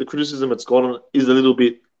criticism it's gotten is a little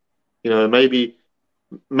bit, maybe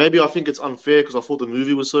I think it's unfair because I thought the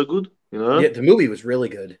movie was so good, Yeah, the movie was really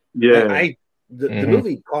good. Yeah, The Mm-hmm.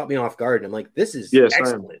 movie caught me off guard, and I'm like, this is yeah, same.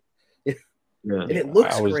 excellent. Yeah, And it I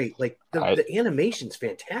looks was great. Like I the animation's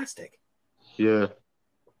fantastic. yeah.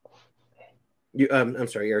 I'm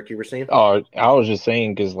sorry, Eric, you were saying? Oh, I was just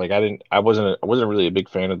saying because like I wasn't really a big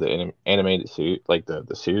fan of the animated series, like the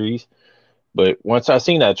series. But once I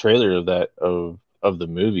seen that trailer of the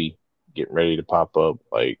movie getting ready to pop up,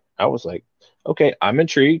 like I was like, okay, I'm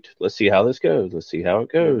intrigued. Let's see how this goes. Let's see how it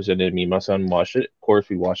Yeah. goes. And then me and my son watched it. Of course,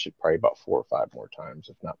 we watched it probably about 4 or 5 more times,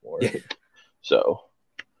 if not more. Yeah. So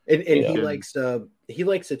And yeah, he likes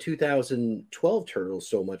the 2012 Turtles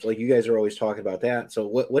so much. Like you guys are always talking about that. So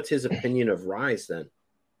what's his opinion of Rise then?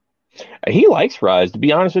 he likes Rise. To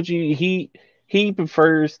be honest with you, he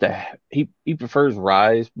prefers he prefers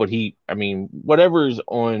Rise, but I mean, whatever's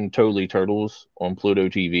on Totally Turtles on Pluto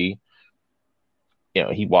TV,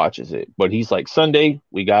 he watches it. But he's like, Sunday,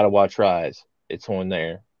 we gotta watch Rise. It's on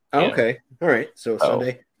there. Oh, okay. All right. So Oh,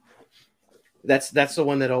 Sunday. That's the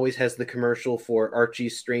one that always has the commercial for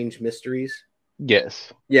Archie's Strange Mysteries.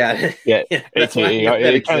 yes. Yeah. Yeah. Yeah, It's that's why I know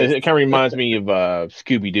that it exists. kind of reminds me of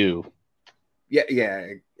Scooby Doo. Yeah, yeah,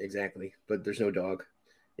 exactly. But there's no dog.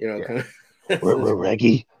 Yeah. Kind of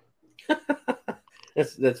Reggie.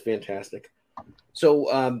 that's fantastic.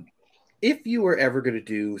 So if you were ever going to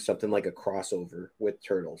do something like a crossover with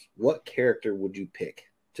Turtles, what character would you pick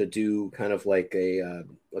to do kind of like a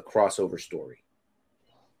crossover story?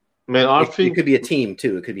 Man, I It think could be a team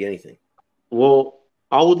too. It could be anything. well,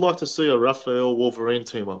 I would like to see a Raphael Wolverine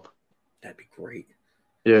team up. That'd be great.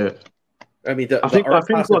 Yeah, I mean, I the think I art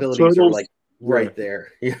think like possibilities are Turtles. like Yeah, right there.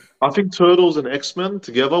 Yeah. I think Turtles and X-Men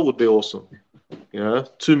together would be awesome.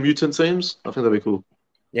 Two mutant teams. I think that'd be cool.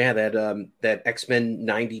 Yeah, that X-Men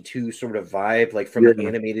 92 sort of vibe, like from the Yeah,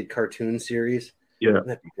 animated cartoon series. yeah,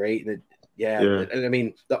 That'd be great. Yeah, yeah, I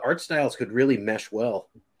mean, the art styles could really mesh well.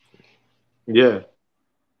 yeah.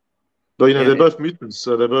 But they're And both mutants,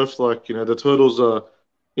 so they're both like the turtles are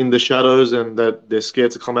in the shadows and that they're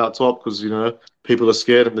scared to come out top because people are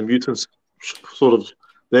scared, and the mutants sort of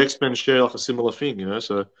the X-Men share like a similar thing,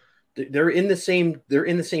 So they're in the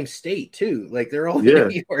same state too. Like they're all in yeah,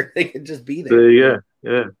 New York. They could just be there. there, yeah,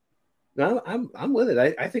 yeah, No, I'm with it.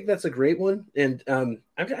 I think that's a great one, and I'm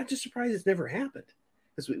just surprised it's never happened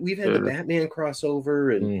because we've had the yeah, Batman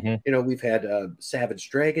crossover, and Mm-hmm. we've had Savage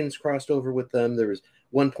Dragons crossed over with them. There was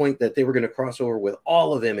one point that they were going to cross over with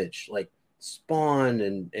all of Image, like Spawn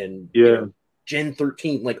and yeah, Gen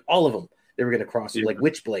 13, like all of them. They were going to cross yeah, like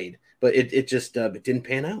Witchblade, but it just it didn't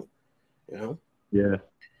pan out. You know. yeah.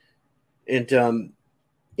 And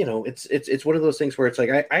it's one of those things where it's like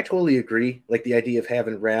I totally agree. Like the idea of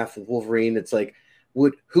having Raph with Wolverine, it's like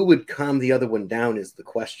who would calm the other one down is the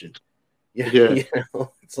question. Yeah, Yeah,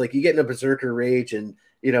 it's like you get in a berserker rage, and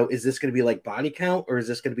is this going to be like body count, or is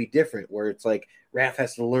this going to be different? Where it's like Raph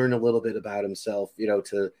has to learn a little bit about himself,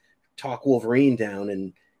 to talk Wolverine down,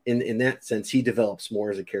 and in that sense, he develops more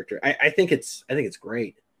as a character. I think it's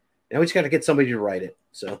great. Now we just got to get somebody to write it.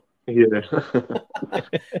 So yeah.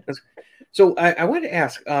 So I wanted to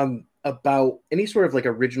ask about any sort of like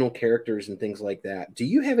original characters and things like that. Do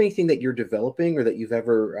you have anything that you're developing or that you've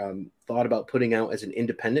ever thought about putting out as an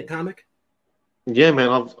independent comic? Yeah,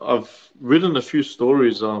 man, I've written a few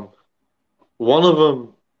stories. One of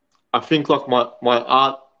them, I think like my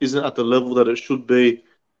art isn't at the level that it should be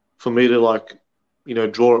for me to like,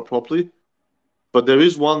 draw it properly. But there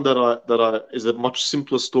is one that I is a much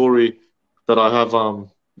simpler story that I have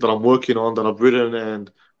that I'm working on that I've written,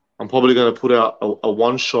 and I'm probably going to put out a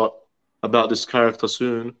one shot about this character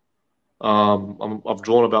soon. I've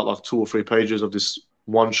drawn about like 2 or 3 pages of this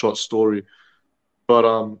one shot story.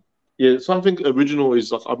 But yeah, something original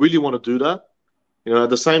is like I really want to do that. At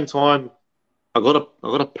the same time, I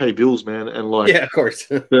gotta pay bills, man, and like Yeah, of course.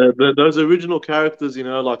 those original characters,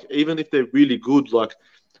 like even if they're really good, like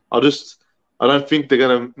I just I don't think they're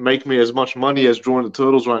gonna make me as much money as drawing the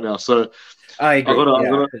turtles right now. So I I agree. gotta, I Yeah.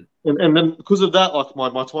 gotta, and then because of that, like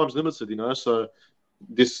my time's limited, So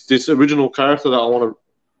this original character that I want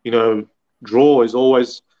to, draw is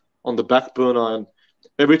always on the back burner, and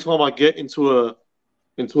every time I get into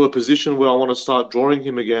a position where I want to start drawing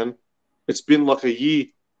him again, it's been like a year,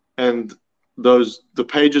 and the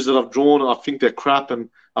pages that I've drawn, I think they're crap, and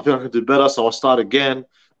I think I can do better, so I'll start again.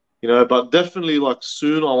 But definitely like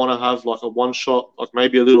soon I want to have like a one shot, like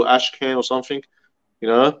maybe a little ash can or something.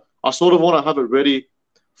 I sort of want to have it ready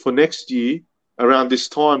for next year around this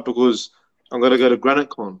time because I'm going to go to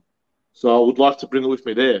GraniteCon, so I would like to bring it with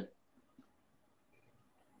me there.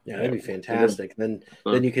 Yeah, that'd be And then, fantastic. Then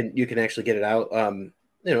uh, you can actually get it out. And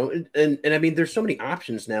I mean, there's so many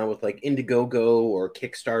options now with like Indiegogo or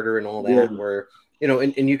Kickstarter and all that, yeah, where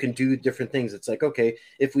and you can do different things. It's like, okay,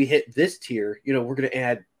 if we hit this tier, we're going to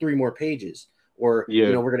add 3 more pages, or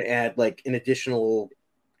yeah, we're going to add like an additional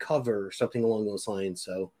cover or something along those lines.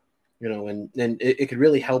 So, and it could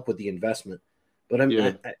really help with the investment. But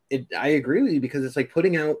yeah, I agree with you because it's like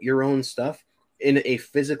putting out your own stuff in a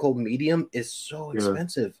physical medium is so yeah,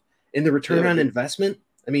 expensive. And the return yeah, on investment,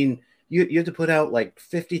 I mean, you have to put out like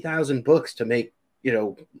 50,000 books to make,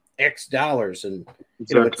 X dollars. And,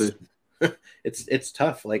 exactly. it's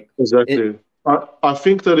tough. Like it, Exactly. I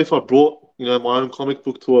think that if I brought, my own comic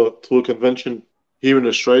book to a convention here in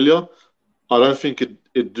Australia, I don't think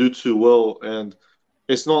it'd do too well. And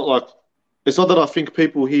it's not like it's not that I think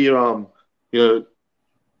people here you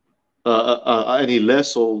know any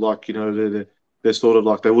less, or like they're sort of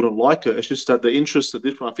like they wouldn't like it. It's just that the interests are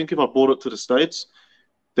different. I think if I brought it to the States,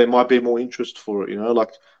 there might be more interest for it.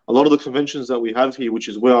 Like a lot of the conventions that we have here, which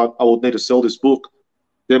is where I would need to sell this book,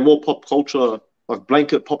 they're more pop culture, like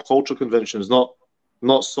blanket pop culture conventions,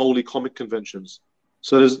 not solely comic conventions.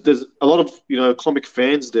 So there's a lot of comic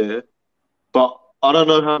fans there, but I don't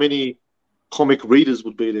know how many comic readers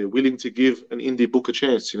would be there willing to give an indie book a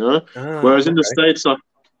chance. Whereas in the okay. states,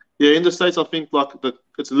 in the states, I think like that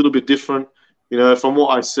it's a little bit different. From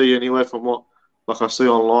what I see anyway, from what like I see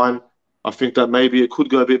online, I think that maybe it could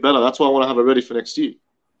go a bit better. That's why I want to have it ready for next year.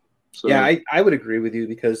 Yeah, So I would agree with you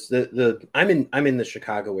because the I'm in the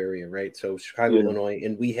Chicago area, right? So Chicago, yeah, Illinois,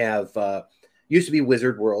 and we have used to be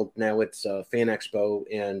Wizard World, now it's Fan Expo,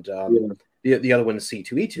 and yeah, the other one is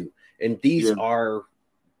C2E2, and these yeah, are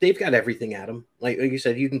they've got everything at them. Like you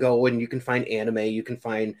said, you can go and you can find anime, you can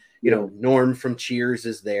find yeah, Norm from Cheers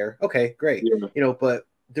is there. Okay, great. yeah, But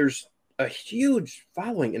there's a huge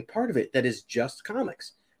following, and part of it that is just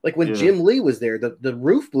comics. Like when yeah, Jim Lee was there, the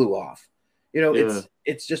roof blew off. yeah,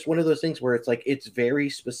 It's just one of those things where it's like it's very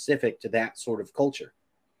specific to that sort of culture.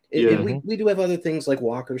 And yeah, Hmm. we do have other things like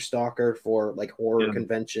Walker Stalker for like horror yeah,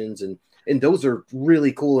 conventions, and those are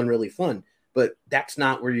really cool and really fun. But that's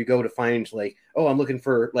not where you go to find like, oh, I'm looking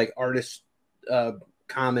for like artist uh,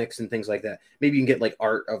 comics and things like that. Maybe you can get like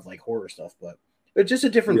art of like horror stuff, but it's just a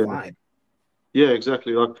different yeah. vibe. Yeah,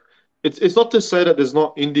 exactly. Like, it's not to say that there's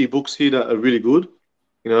not indie books here that are really good.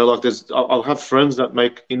 Like I'll have friends that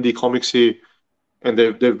make indie comics here, and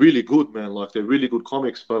they're really good, man. Like they're really good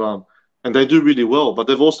comics, but and they do really well. But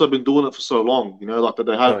they've also been doing it for so long. Like that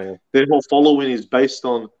they Oh have yeah, their whole following is based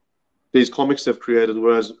on these comics they've created,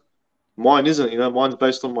 whereas mine isn't. Mine's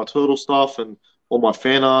based on my turtle stuff and all my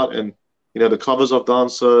fan art and the covers I've done.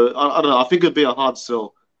 So I don't know. I think it'd be a hard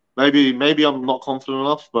sell. Maybe I'm not confident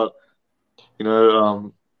enough, but.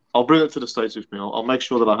 I'll bring it to the States with me. I'll make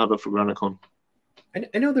sure that I have it for GraniteCon.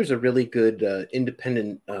 I know there's a really good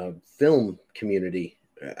independent film community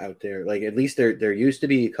out there. Like at least there used to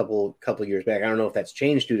be a couple years back. I don't know if that's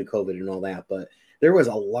changed due to COVID and all that, but there was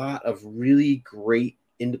a lot of really great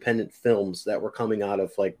independent films that were coming out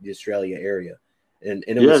of like the Australia area, and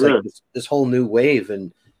it was like this whole new wave.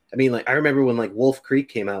 And I mean, like I remember when like Wolf Creek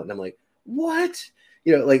came out, and I'm like, what?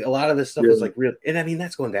 Like a lot of this stuff was like real. And I mean,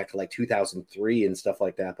 that's going back to like 2003 and stuff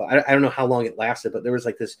like that. But I don't know how long it lasted, but there was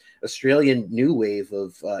like this Australian new wave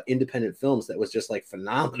of independent films that was just like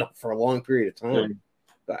phenomenal for a long period of time.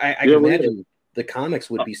 But I can imagine the comics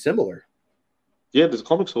would be similar. Yeah, the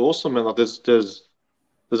comics are awesome, man. Like there's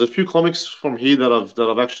a few comics from here that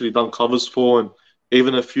I've actually done covers for, and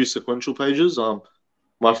even a few sequential pages.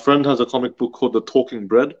 My friend has a comic book called The Talking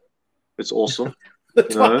Bread. It's awesome. The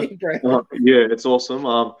Talking Bread. Yeah, it's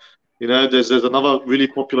awesome. There's another really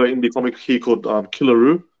popular indie comic here called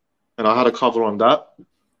Killaroo, and I had a cover on that.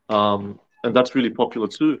 And that's really popular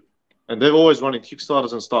too. And they're always running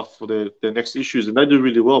Kickstarters and stuff for their next issues, and they do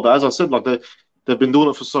really well. But as I said, like they've been doing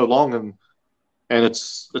it for so long, and they're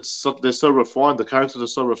so refined. The characters are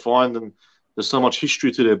so refined, and there's so much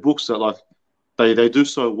history to their books that like they do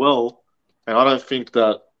so well. And I don't think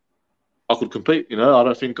that I could compete. I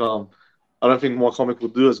don't think my comic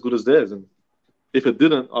would do as good as theirs, and if it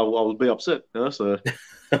didn't, I would be upset. So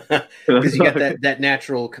because you got that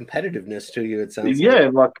natural competitiveness to you. It sounds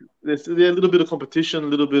like there's a little bit of competition, a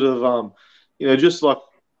little bit of just like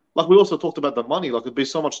we also talked about the money. Like it'd be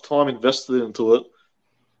so much time invested into it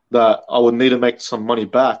that I would need to make some money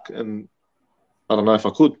back, and I don't know if I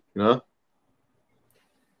could.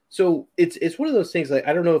 So it's one of those things. Like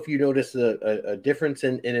I don't know if you notice a difference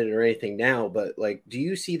in it or anything now, but like, do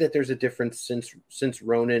you see that there's a difference since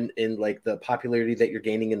Ronin in like the popularity that you're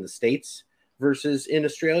gaining in the States versus in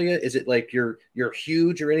Australia? Is it like you're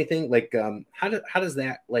huge or anything? Like how does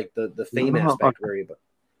that like the fame aspect vary? But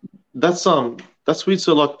that's weird.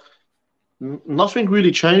 So like nothing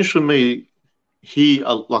really changed for me here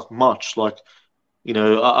like much. Like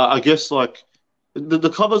I guess like the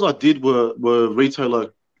covers I did were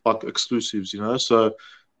retailer like exclusives, so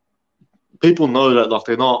people know that like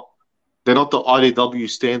they're not the IDW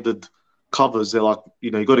standard covers. They're like you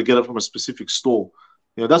got to get it from a specific store.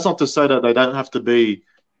 That's not to say that they don't have to be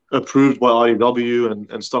approved by IDW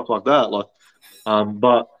and stuff like that. Like,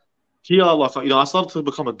 but here, like I started to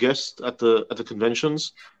become a guest at the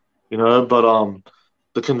conventions, but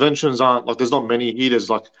the conventions aren't like there's not many here. There's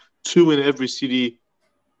like 2 in every city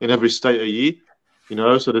in every state a year,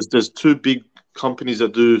 so there's 2 big companies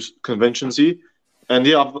that do conventions here, and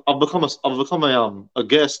I've become a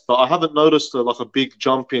guest, but I haven't noticed a big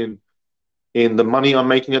jump in the money I'm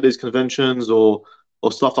making at these conventions or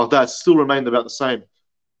stuff like that. It's still remained about the same,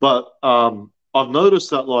 but I've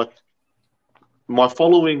noticed that like my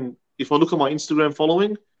following, if I look at my Instagram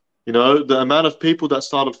following, the amount of people that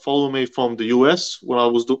started following me from the US when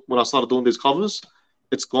I started doing these covers,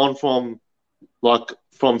 it's gone from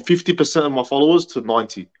 50% of my followers to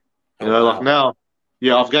 90. wow. Like now,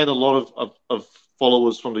 I've gained a lot of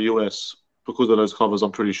followers from the US because of those covers,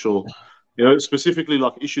 I'm pretty sure. Specifically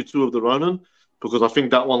like issue 2 of the Ronin, because I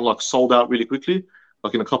think that one like sold out really quickly.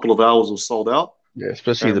 Like in a couple of hours it was sold out. Yeah,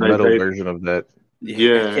 especially the metal version of that.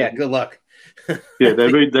 Yeah, good luck. Yeah, they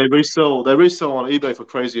resell on eBay for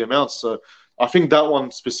crazy amounts. So I think that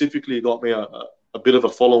one specifically got me a bit of a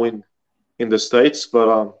following in the States,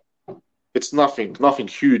 but it's nothing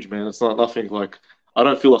huge, man. It's nothing like I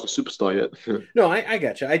don't feel like a superstar yet. No, I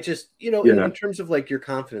got you. I just, in terms of like your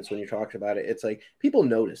confidence when you talked about it, it's like people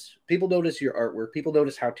notice your artwork. People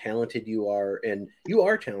notice how talented you are, and you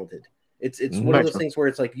are talented. It's one of those things where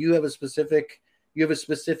it's like you have a specific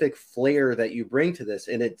flair that you bring to this,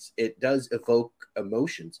 and it does evoke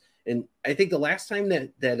emotions. And I think the last time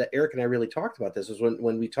that Eric and I really talked about this was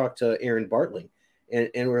when we talked to Aaron Bartling,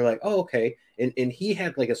 and we're like, oh, okay. And he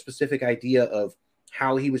had like a specific idea of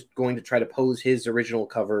how he was going to try to pose his original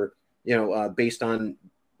cover, based on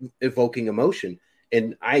evoking emotion.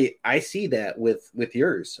 And I see that with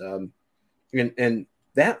yours. And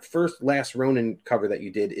that first Last Ronin cover that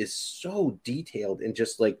you did is so detailed and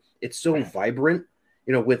just like, it's so vibrant,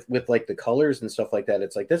 with like the colors and stuff like that.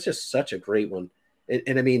 It's like, that's just such a great one.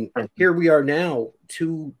 And I mean, here we are now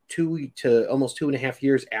 2 to almost 2.5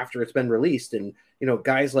 years after it's been released. And,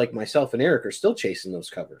 guys like myself and Eric are still chasing those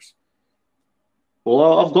covers.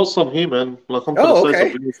 Well, I've got some here, man. Like, I'm going to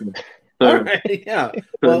say something. All right, yeah.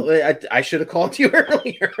 Well, I should have called you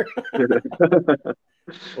earlier.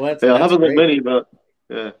 Well, I haven't got many, but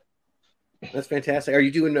yeah. That's fantastic. Are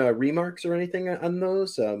you doing remarks or anything on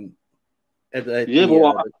those?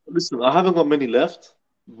 Listen, I haven't got many left,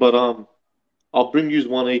 but I'll bring you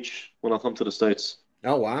one each when I come to the States.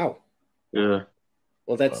 Oh wow. Yeah.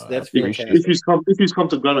 Well, that's If fantastic. you come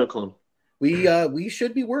to GraniteCon. We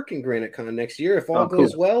should be working GraniteCon next year if all Cool.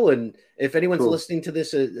 goes well, and if anyone's Cool. listening to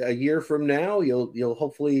this a year from now, you'll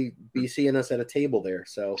hopefully be seeing us at a table there.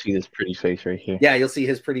 So See this pretty face right here. yeah, you'll see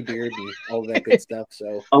his pretty beard and all that good stuff.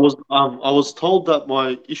 So I was told that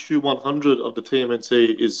my issue 100 of the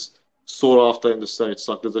TMNT is sought after in the States.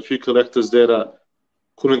 Like there's a few collectors there that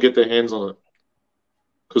couldn't get their hands on it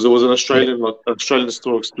because it was an Australian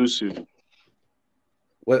store exclusive.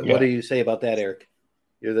 what do you say about that, Eric?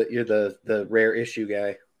 You're the rare issue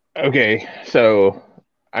guy. Okay, so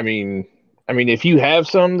I mean, if you have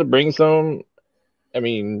some to bring some,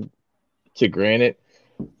 to Granite,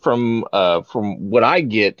 from what I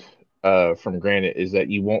get from Granite is that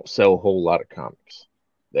you won't sell a whole lot of comics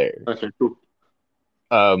there. Okay, cool.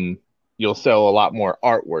 You'll sell a lot more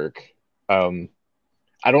artwork. I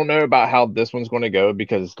don't know about how this one's going to go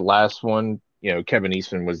because the last one, Kevin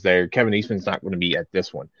Eastman was there. Kevin Eastman's not going to be at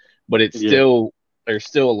this one, but there's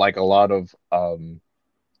still like a lot of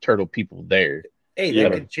turtle people there. Hey,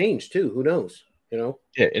 that could change too. Who knows? Yeah,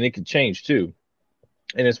 and it could change too.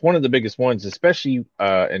 And it's one of the biggest ones, especially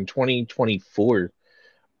in 2024.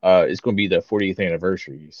 It's going to be the 40th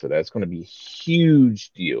anniversary, so that's going to be a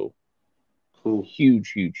huge deal. Cool.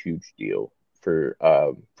 Huge deal for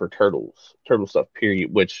turtle stuff.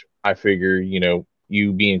 Period. Which I figure, you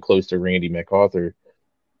being close to Randy MacArthur.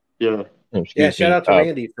 Yeah. Shout out to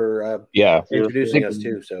Randy for introducing us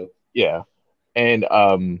too. So yeah, and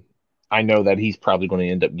I know that he's probably going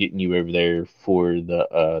to end up getting you over there for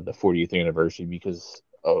the 40th anniversary because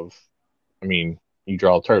of, you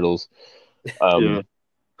draw turtles. It's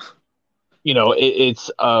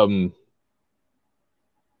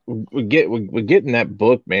we're getting that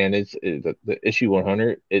book, man. It's the issue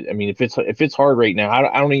 100. If it's hard right now,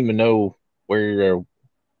 I don't even know where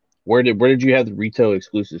did you have the retail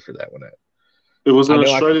exclusives for that one at? It was an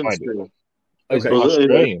Australian store. Okay,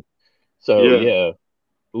 Australian. So yeah.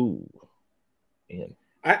 Ooh, man.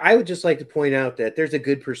 I would just like to point out that there's a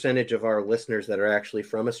good percentage of our listeners that are actually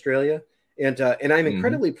from Australia, and I'm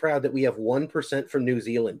incredibly proud that we have 1% from New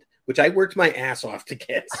Zealand, which I worked my ass off to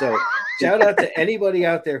get. So shout out to anybody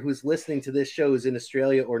out there who's listening to this show is in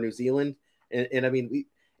Australia or New Zealand. And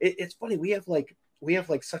it's funny. We have like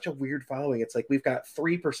such a weird following. It's like we've got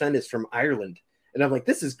 3% is from Ireland. And I'm like,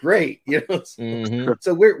 this is great.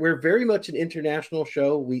 So we're very much an international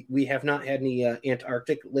show. We have not had any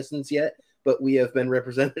Antarctic listens yet, but we have been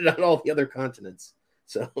represented on all the other continents.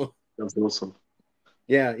 So that's awesome.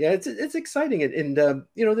 Yeah, it's exciting, and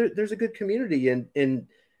there's a good community, and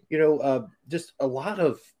just a lot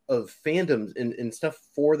of fandoms and stuff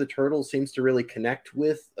for the Turtles seems to really connect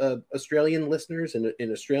with Australian listeners and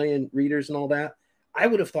Australian readers and all that. I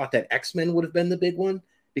would have thought that X-Men would have been the big one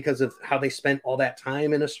because of how they spent all that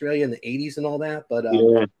time in Australia in the 80s and all that. But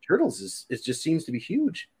Turtles just seems to be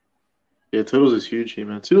huge. Yeah, Turtles is huge here,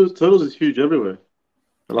 man. Turtles is huge everywhere.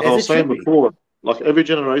 And like I was saying before, like every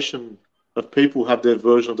generation of people have their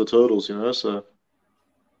version of the Turtles, so.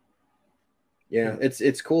 Yeah,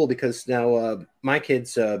 it's cool because now my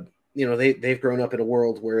kids, they've grown up in a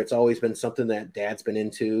world where it's always been something that Dad's been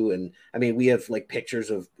into, and we have like pictures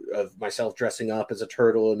of myself dressing up as a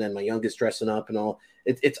turtle, and then my youngest dressing up and all.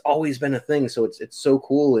 It's always been a thing, so it's so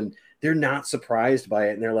cool, and they're not surprised by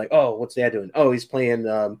it, and they're like, "Oh, what's Dad doing? Oh, he's playing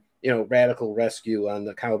Radical Rescue on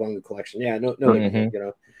the Cowabunga collection." Yeah, no,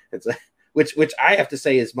 it's which I have to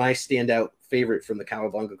say is my standout favorite from the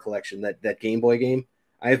Cowabunga collection. That Game Boy game.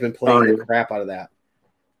 I have been playing the crap out of that,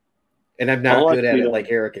 and I'm not good at it like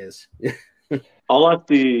Eric is. I like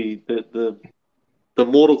the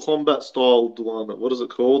Mortal Kombat style one. What is it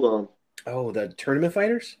called? The Tournament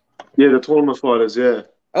Fighters. Yeah, the Tournament Fighters. Yeah.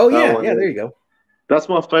 Oh yeah, there you go. That's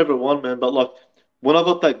my favorite one, man. But like when I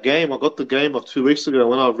got that game, I got the game like 2 weeks ago.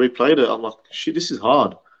 When I replayed it, I'm like, shit, this is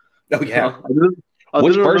hard. Oh yeah.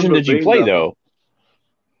 Which version did you play though?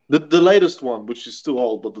 The latest one, which is still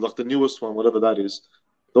old, but like the newest one, whatever that is.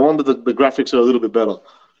 The one that the graphics are a little bit better.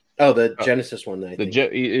 Oh, the Genesis one. I think.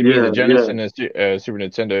 The Genesis and the Super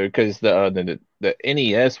Nintendo, because the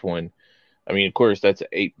NES one, of course, that's an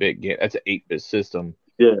 8-bit game. That's an 8-bit system.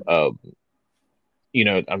 Yeah. I'm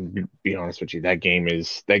being honest with you. That game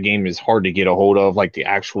is hard to get a hold of. Like the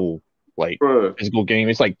actual physical game,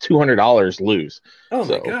 it's like $200 loose. Oh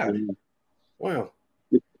my god! Wow.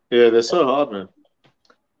 Yeah, they're so hard,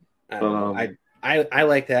 man. I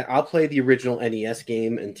like that. I'll play the original NES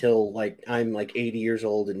game until I'm 80 years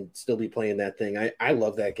old and still be playing that thing. I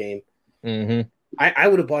love that game. Mm-hmm. I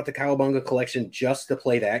would have bought the Cowabunga collection just to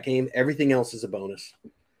play that game. Everything else is a bonus.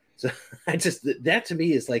 So that to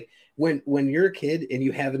me is like when you're a kid and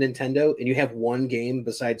you have a Nintendo and you have one game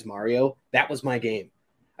besides Mario, that was my game.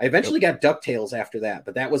 I eventually got DuckTales after that,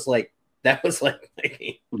 but that was like my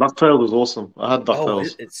game. DuckTales was awesome. I had Oh,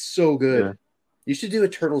 DuckTales. it's so good. Yeah. You should do a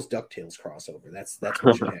Turtles DuckTales crossover. That's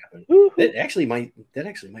what should happen. That actually might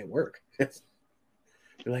work.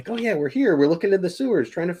 You're like, oh yeah, we're here. We're looking in the sewers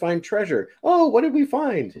trying to find treasure. Oh, what did we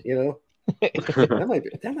find? You know,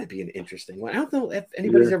 that might be an interesting one. I don't know if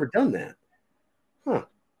anybody's ever done that. Huh.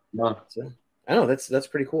 No. So I don't know. That's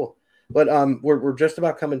pretty cool. But we're just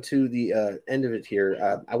about coming to the end of it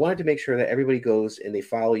here. I wanted to make sure that everybody goes and they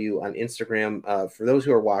follow you on Instagram. For those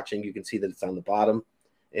who are watching, you can see that it's on the bottom,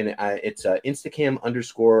 and it's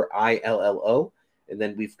Instacam_ILLO, and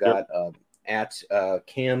then we've got at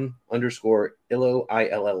Cam_Illo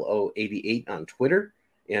ILLO88 on Twitter,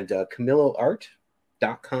 and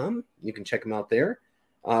CamilloArt.com. You can check them out there.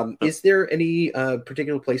 Is there any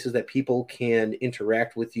particular places that people can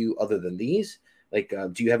interact with you other than these? Like,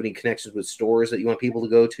 do you have any connections with stores that you want people to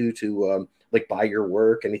go to like buy your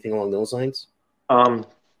work, anything along those lines?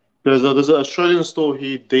 There's an Australian store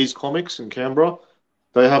here, D's Comics in Canberra.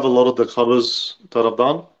 They have a lot of the covers that I've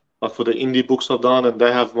done, like for the indie books I've done, and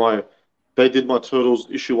they did my Turtles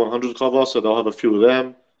issue 100 cover, so they'll have a few of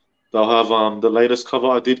them. They'll have the latest cover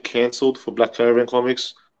I did cancelled for Black Caravan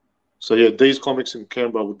Comics. So yeah, D's Comics in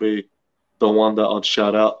Canberra would be the one that I'd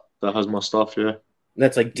shout out that has my stuff. Yeah,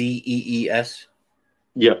 that's like DEES.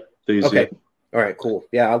 Yeah, D's. Okay. Yeah. All right, cool.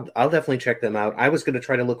 Yeah, I'll definitely check them out. I was going to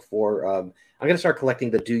try to look for. I'm going to start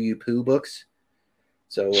collecting the Do You Poo books.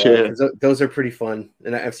 So those are pretty fun,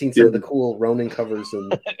 and I've seen some of the cool Ronin covers.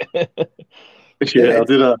 And I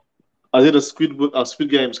did a Squid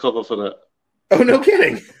Games cover for that. Oh, no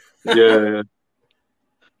kidding! Yeah.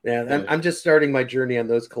 I'm just starting my journey on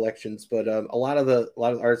those collections, but a lot of the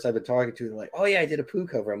artists I've been talking to, they're like, "Oh yeah, I did a Pooh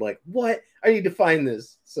cover." I'm like, "What? I need to find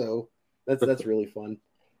this." So that's really fun.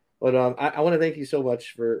 But I want to thank you so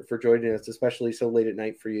much for joining us, especially so late at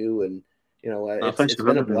night for you. And it's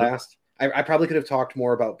been a blast. I probably could have talked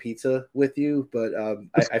more about pizza with you, but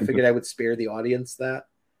I figured I would spare the audience that.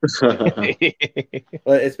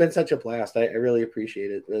 But it's been such a blast. I really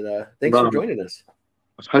appreciate it. And thanks for joining us.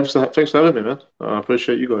 Thanks for having me, man. I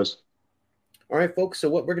appreciate you guys. All right, folks. So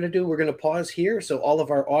what we're going to do, we're going to pause here. So all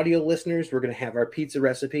of our audio listeners, we're going to have our pizza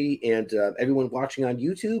recipe, and everyone watching on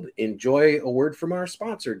YouTube, enjoy a word from our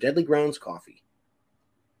sponsor, Deadly Grounds Coffee.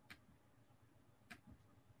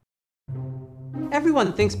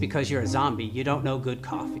 Everyone thinks because you're a zombie, you don't know good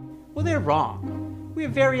coffee. Well, they're wrong. We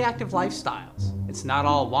have very active lifestyles. It's not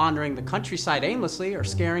all wandering the countryside aimlessly or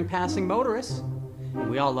scaring passing motorists. And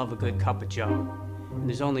we all love a good cup of joe. And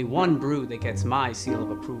there's only one brew that gets my seal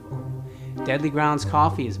of approval. Deadly Grounds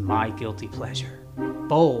Coffee is my guilty pleasure.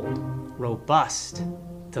 Bold, robust,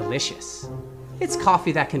 delicious. It's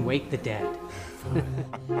coffee that can wake the dead.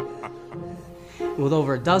 With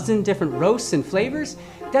over a dozen different roasts and flavors,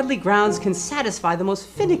 Deadly Grounds can satisfy the most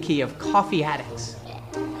finicky of coffee addicts.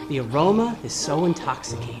 The aroma is so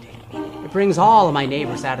intoxicating. It brings all of my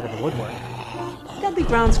neighbors out of the woodwork. Deadly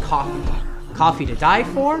Grounds Coffee. Coffee to die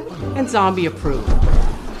for and zombie approved.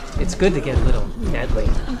 It's good to get a little deadly.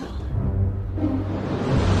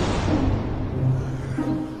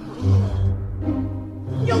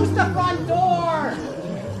 Use the front door!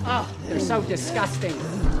 Oh, they're so disgusting.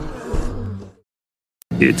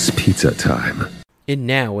 It's pizza time. And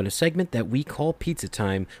now, in a segment that we call Pizza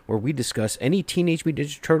Time, where we discuss any Teenage Mutant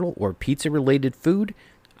Ninja Turtle or pizza-related food,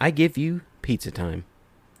 I give you Pizza Time.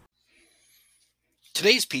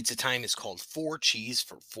 Today's Pizza Time is called 4 Cheese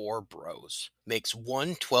for 4 Bros. Makes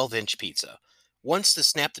one 12-inch pizza. Once to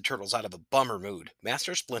snap the turtles out of a bummer mood,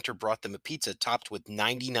 Master Splinter brought them a pizza topped with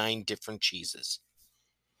 99 different cheeses.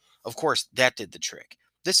 Of course, that did the trick.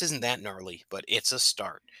 This isn't that gnarly, but it's a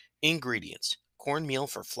start. Ingredients: cornmeal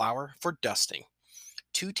for flour for dusting,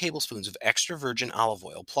 2 tablespoons of extra virgin olive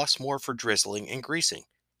oil plus more for drizzling and greasing,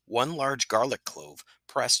 1 large garlic clove,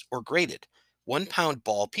 pressed or grated, 1 pound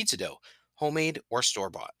ball pizza dough, homemade or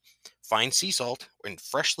store-bought, fine sea salt and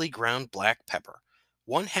freshly ground black pepper,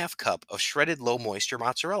 1/2 cup of shredded low-moisture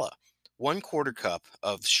mozzarella, 1/4 cup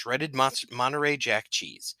of shredded Monterey Jack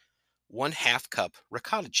cheese, 1/2 cup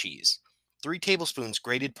ricotta cheese, 3 tablespoons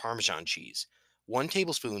grated Parmesan cheese, 1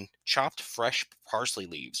 tablespoon chopped fresh parsley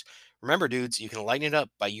leaves. Remember, dudes, you can lighten it up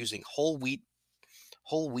by using whole wheat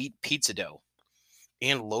pizza dough,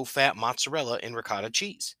 and low-fat mozzarella and ricotta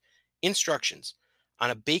cheese. Instructions: on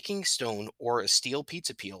a baking stone or a steel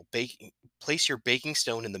pizza peel, place your baking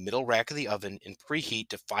stone in the middle rack of the oven and preheat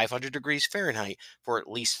to 500 degrees Fahrenheit for at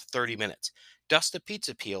least 30 minutes. Dust a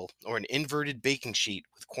pizza peel or an inverted baking sheet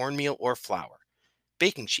with cornmeal or flour.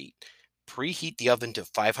 Baking sheet. Preheat the oven to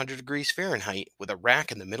 500 degrees Fahrenheit with a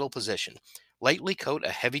rack in the middle position. Lightly coat a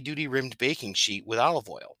heavy-duty rimmed baking sheet with olive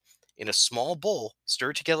oil. In a small bowl,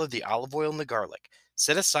 stir together the olive oil and the garlic.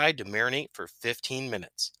 Set aside to marinate for 15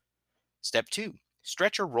 minutes. Step 2.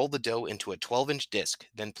 Stretch or roll the dough into a 12-inch disc,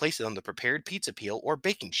 then place it on the prepared pizza peel or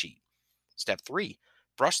baking sheet. Step 3.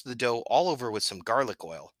 Brush the dough all over with some garlic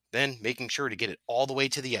oil, then making sure to get it all the way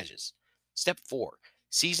to the edges. Step 4.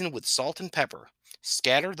 Season with salt and pepper.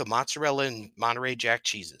 Scatter the mozzarella and Monterey Jack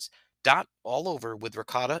cheeses. Dot all over with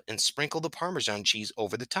ricotta and sprinkle the Parmesan cheese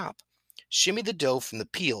over the top. Shimmy the dough from the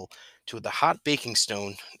peel to the hot baking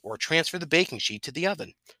stone or transfer the baking sheet to the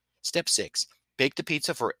oven. Step 6. Bake the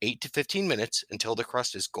pizza for 8 to 15 minutes until the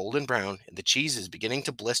crust is golden brown and the cheese is beginning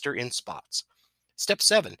to blister in spots. Step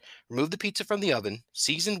 7. Remove the pizza from the oven,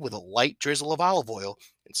 season with a light drizzle of olive oil,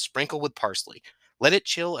 and sprinkle with parsley. Let it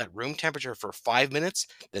chill at room temperature for 5 minutes,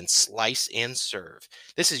 then slice and serve.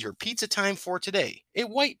 This is your pizza time for today. A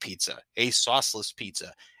white pizza, a sauceless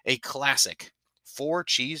pizza, a classic. 4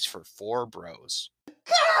 cheese for 4 bros.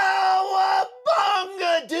 Cowabunga,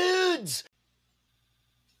 dudes!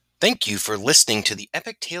 Thank you for listening to the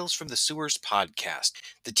Epic Tales from the Sewers podcast.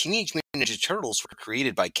 The Teenage Mutant Ninja Turtles were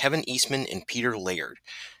created by Kevin Eastman and Peter Laird.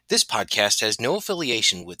 This podcast has no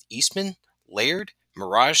affiliation with Eastman, Laird,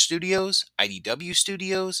 Mirage Studios, IDW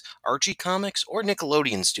Studios, Archie Comics, or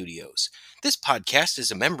Nickelodeon Studios. This podcast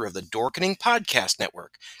is a member of the Dorkening Podcast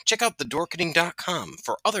Network. Check out thedorkening.com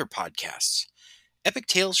for other podcasts. Epic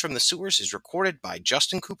Tales from the Sewers is recorded by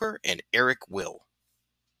Justin Cooper and Eric Will.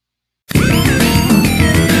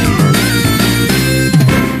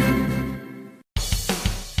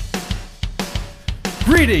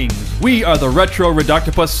 Greetings! We are the Retro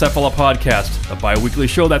Reductopus Cephala Podcast, a bi-weekly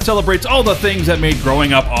show that celebrates all the things that made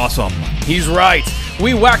growing up awesome. He's right.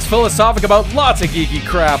 We wax philosophic about lots of geeky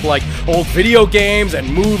crap like old video games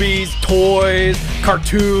and movies, toys,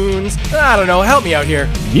 cartoons. I don't know, help me out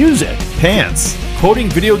here. Music, pants, Quoting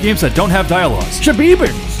video games that don't have dialogues,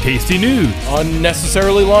 shabibans, tasty news,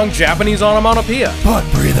 Unnecessarily long Japanese onomatopoeia, butt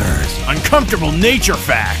breathers, uncomfortable nature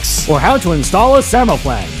facts, or how to install a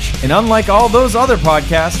thermoflange. And unlike all those other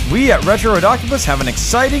podcasts, we at Retro Reductopus have an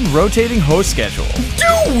exciting rotating host schedule.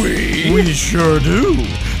 Do we? We sure do.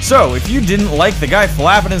 So, if you didn't like the guy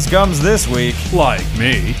flapping his gums this week, like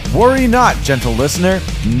me, worry not, gentle listener.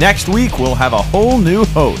 Next week we'll have a whole new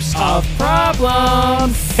host. Of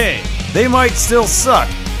problems. Hey, they might still suck,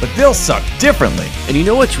 but they'll suck differently. And you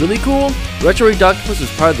know what's really cool? Retro Reductopus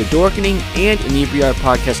is part of the Dorkening and Inebriar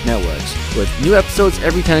podcast networks, with new episodes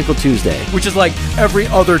every Tentacle Tuesday. Which is like every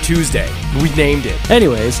other Tuesday. We named it.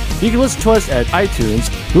 Anyways, you can listen to us at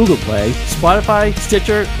iTunes, Google Play, Spotify,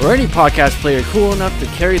 Stitcher, or any podcast player cool enough to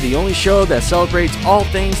carry the only show that celebrates all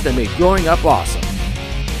things that make growing up awesome.